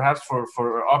question perhaps for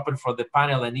open for the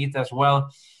panel, Anita, as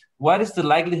well, what is the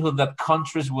likelihood that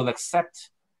countries will accept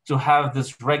to have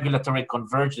this regulatory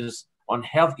convergence on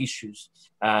health issues?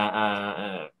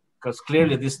 Because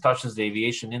clearly this touches the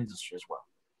aviation industry as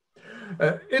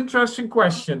well. Interesting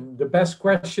question. The best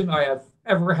question I have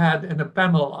ever had in a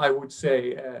panel, I would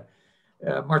say,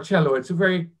 Marcello. It's a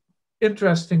very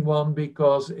interesting one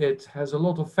because it has a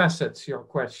lot of facets, your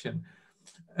question.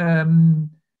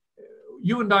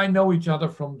 You and I know each other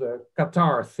from the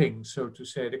Qatar thing, so to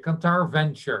say, the Qatar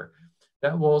venture.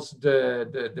 That was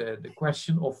the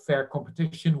question of fair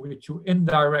competition, which you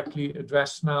indirectly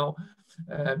address now,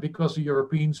 because the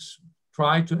Europeans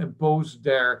try to impose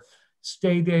their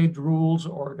state aid rules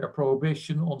or their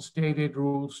prohibition on state aid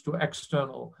rules to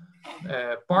external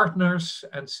partners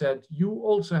and said, you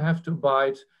also have to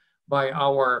abide by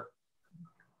our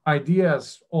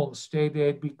ideas on state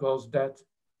aid because that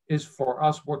is for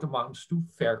us what amounts to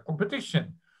fair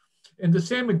competition. In the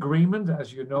same agreement,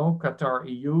 as you know, Qatar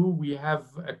EU, we have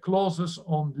clauses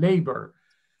on labor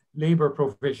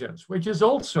provisions, which is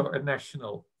also a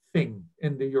national thing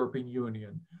in the European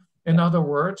Union. In other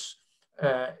words,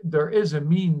 there is a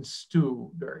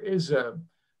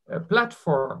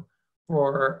platform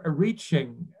for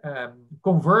reaching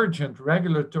convergent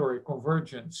regulatory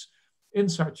convergence in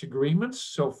such agreements.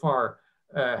 So far,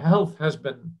 health has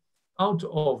been out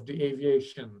of the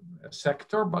aviation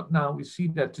sector, but now we see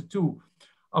that the two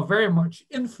are very much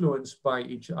influenced by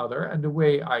each other. And the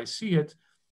way I see it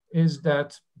is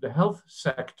that the health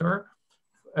sector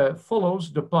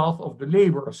follows the path of the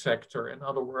labor sector. In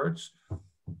other words,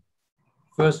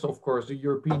 first, of course, the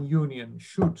European Union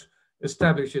should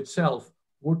establish itself.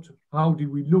 How do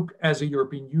we look as a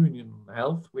European Union on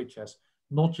health, which has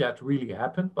not yet really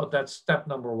happened, but that's step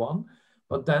number one.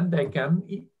 But then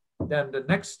then the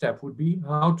next step would be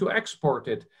how to export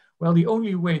it. Well, the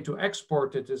only way to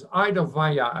export it is either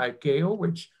via ICAO,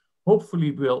 which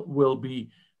hopefully will be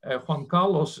Juan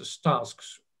Carlos's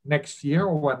tasks next year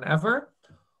or whenever,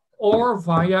 or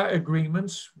via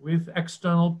agreements with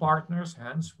external partners,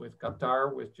 hence with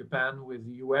Qatar, with Japan, with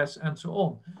the US, and so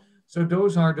on. So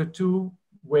those are the two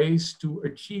ways to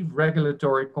achieve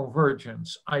regulatory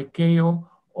convergence, ICAO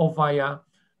or via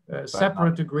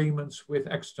separate agreements with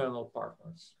external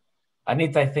partners.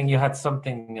 Anita, I think you had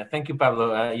something. Thank you,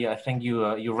 Pablo. I think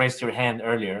you raised your hand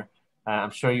earlier. I'm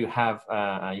sure you have.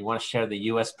 You want to share the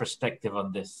U.S. perspective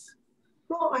on this.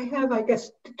 Well, I have, I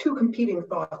guess, two competing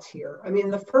thoughts here. I mean,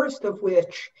 the first of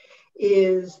which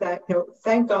is that,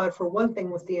 thank God for one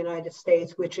thing with the United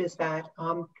States, which is that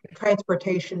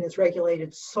transportation is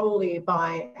regulated solely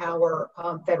by our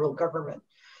federal government.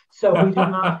 So we do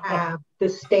not have the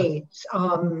states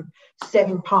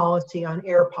setting policy on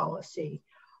air policy.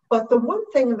 But the one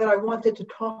thing that I wanted to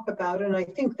talk about, and I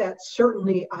think that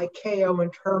certainly ICAO in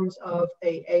terms of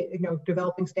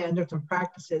developing standards and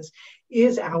practices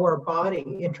is our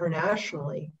body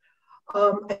internationally.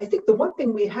 I think the one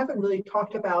thing we haven't really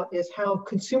talked about is how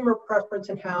consumer preference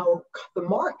and how the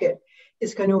market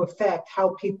is going to affect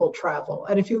how people travel.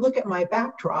 And if you look at my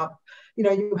backdrop,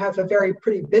 you have a very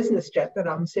pretty business jet that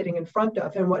I'm sitting in front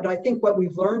of. And what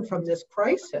we've learned from this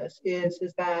crisis is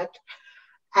that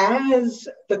as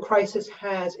the crisis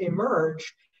has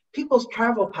emerged, people's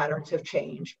travel patterns have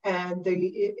changed, and the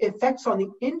effects on the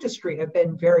industry have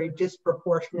been very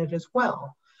disproportionate as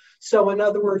well. So in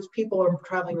other words, people are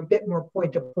traveling a bit more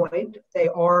point to point. They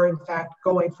are, in fact,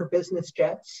 going for business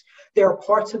jets. There are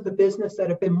parts of the business that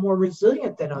have been more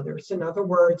resilient than others. In other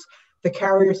words, the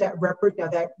carriers that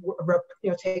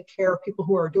take care of people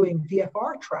who are doing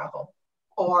VFR travel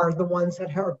are the ones that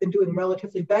have been doing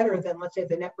relatively better than, let's say,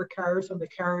 the network carriers or the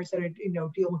carriers that are,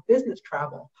 deal with business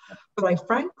travel. But I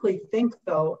frankly think,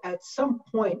 though, at some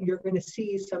point you're going to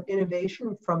see some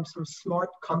innovation from some smart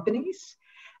companies,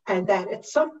 and that at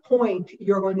some point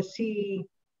you're going to see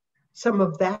some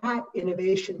of that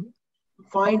innovation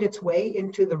find its way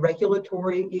into the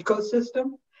regulatory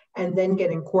ecosystem and then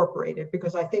get incorporated.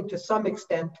 Because I think to some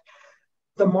extent,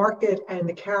 the market and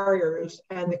the carriers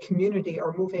and the community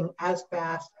are moving as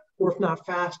fast, or if not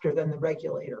faster, than the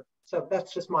regulator. So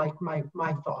that's just my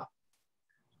thought.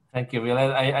 Thank you,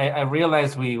 Violeta. I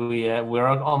realize we're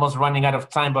almost running out of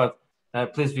time, but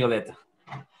please, Violeta.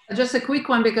 Just a quick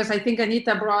one, because I think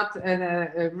Anita brought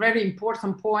a very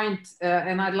important point,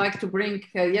 and I'd like to bring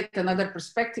yet another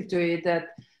perspective to it,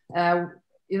 that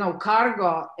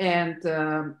cargo and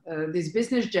these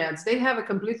business jets, they have a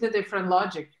completely different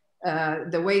logic.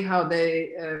 The way how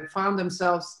they found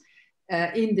themselves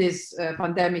in this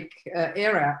pandemic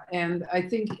era. And I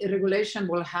think regulation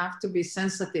will have to be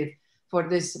sensitive for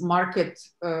this market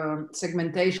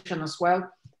segmentation as well,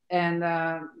 and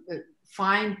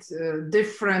find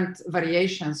different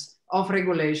variations of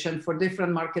regulation for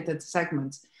different marketed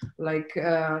segments.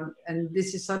 And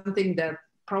this is something that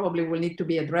probably will need to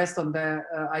be addressed on the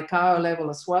ICAO level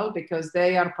as well, because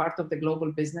they are part of the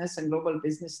global business, and global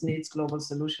business needs global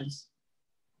solutions.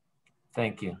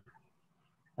 Thank you.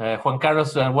 Juan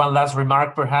Carlos, one last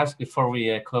remark perhaps before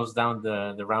we close down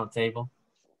the roundtable.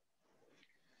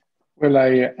 Well,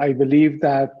 I believe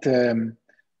that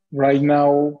right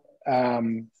now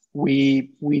we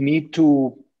need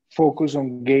to focus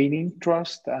on gaining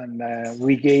trust and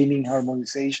regaining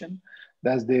harmonization.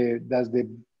 That's the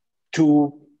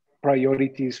two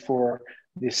priorities for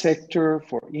the sector,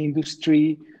 for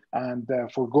industry, and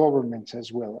for governments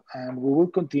as well. And we will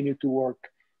continue to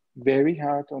work very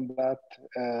hard on that,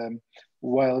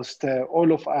 whilst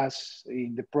all of us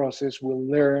in the process will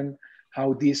learn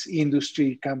how this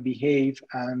industry can behave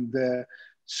and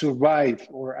survive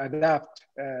or adapt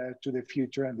to the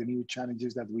future and the new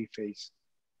challenges that we face.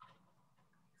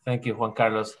 Thank you, Juan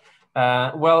Carlos.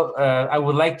 I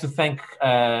would like to thank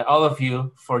all of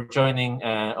you for joining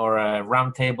our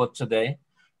roundtable today.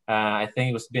 I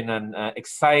think it's been an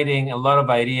exciting, a lot of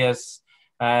ideas.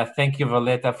 Thank you,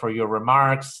 Violeta, for your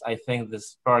remarks. I think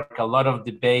this sparked a lot of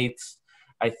debates.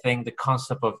 I think the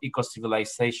concept of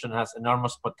eco-civilization has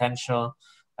enormous potential,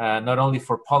 not only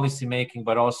for policy making,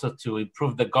 but also to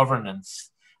improve the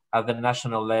governance at the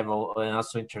national level and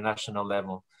also international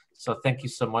level. So thank you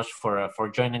so much for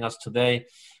joining us today.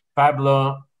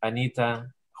 Pablo, Anita,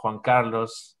 Juan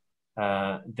Carlos,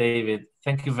 David,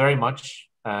 thank you very much.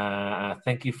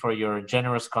 Thank you for your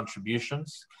generous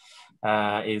contributions.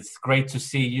 It's great to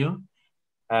see you.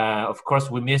 Of course,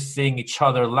 we miss seeing each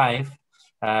other live,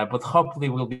 but hopefully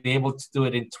we'll be able to do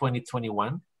it in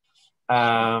 2021.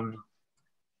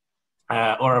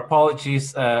 Or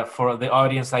apologies for the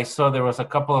audience. I saw there was a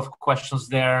couple of questions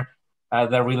there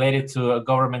that related to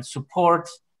government support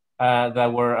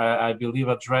that were, I believe,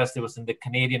 addressed. It was in the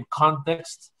Canadian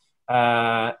context.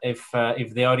 If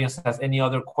the audience has any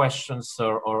other questions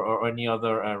or any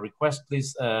other requests,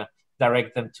 please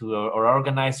direct them to our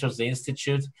organizers, the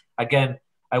Institute. Again,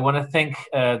 I want to thank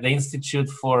the Institute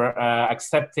for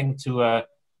accepting to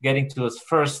getting to its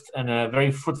first and a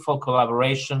very fruitful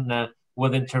collaboration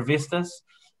with InterVISTAS.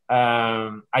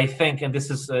 I think, and this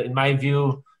is in my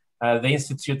view, the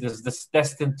Institute is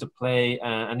destined to play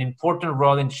an important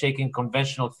role in shaping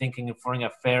conventional thinking in foreign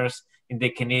affairs in the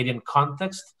Canadian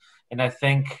context. And I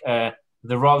think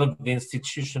the role of the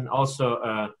institution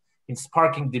also in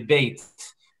sparking debate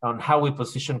on how we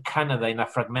position Canada in a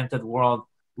fragmented world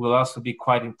will also be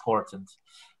quite important.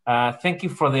 Thank you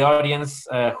for the audience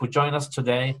who joined us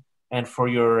today and for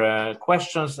your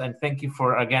questions. And thank you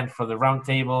again for the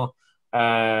roundtable,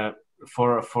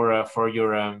 for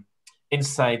your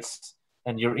insights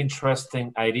and your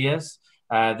interesting ideas.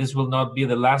 This will not be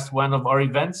the last one of our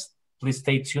events. Please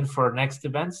stay tuned for our next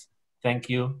events. Thank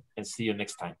you and see you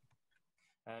next time.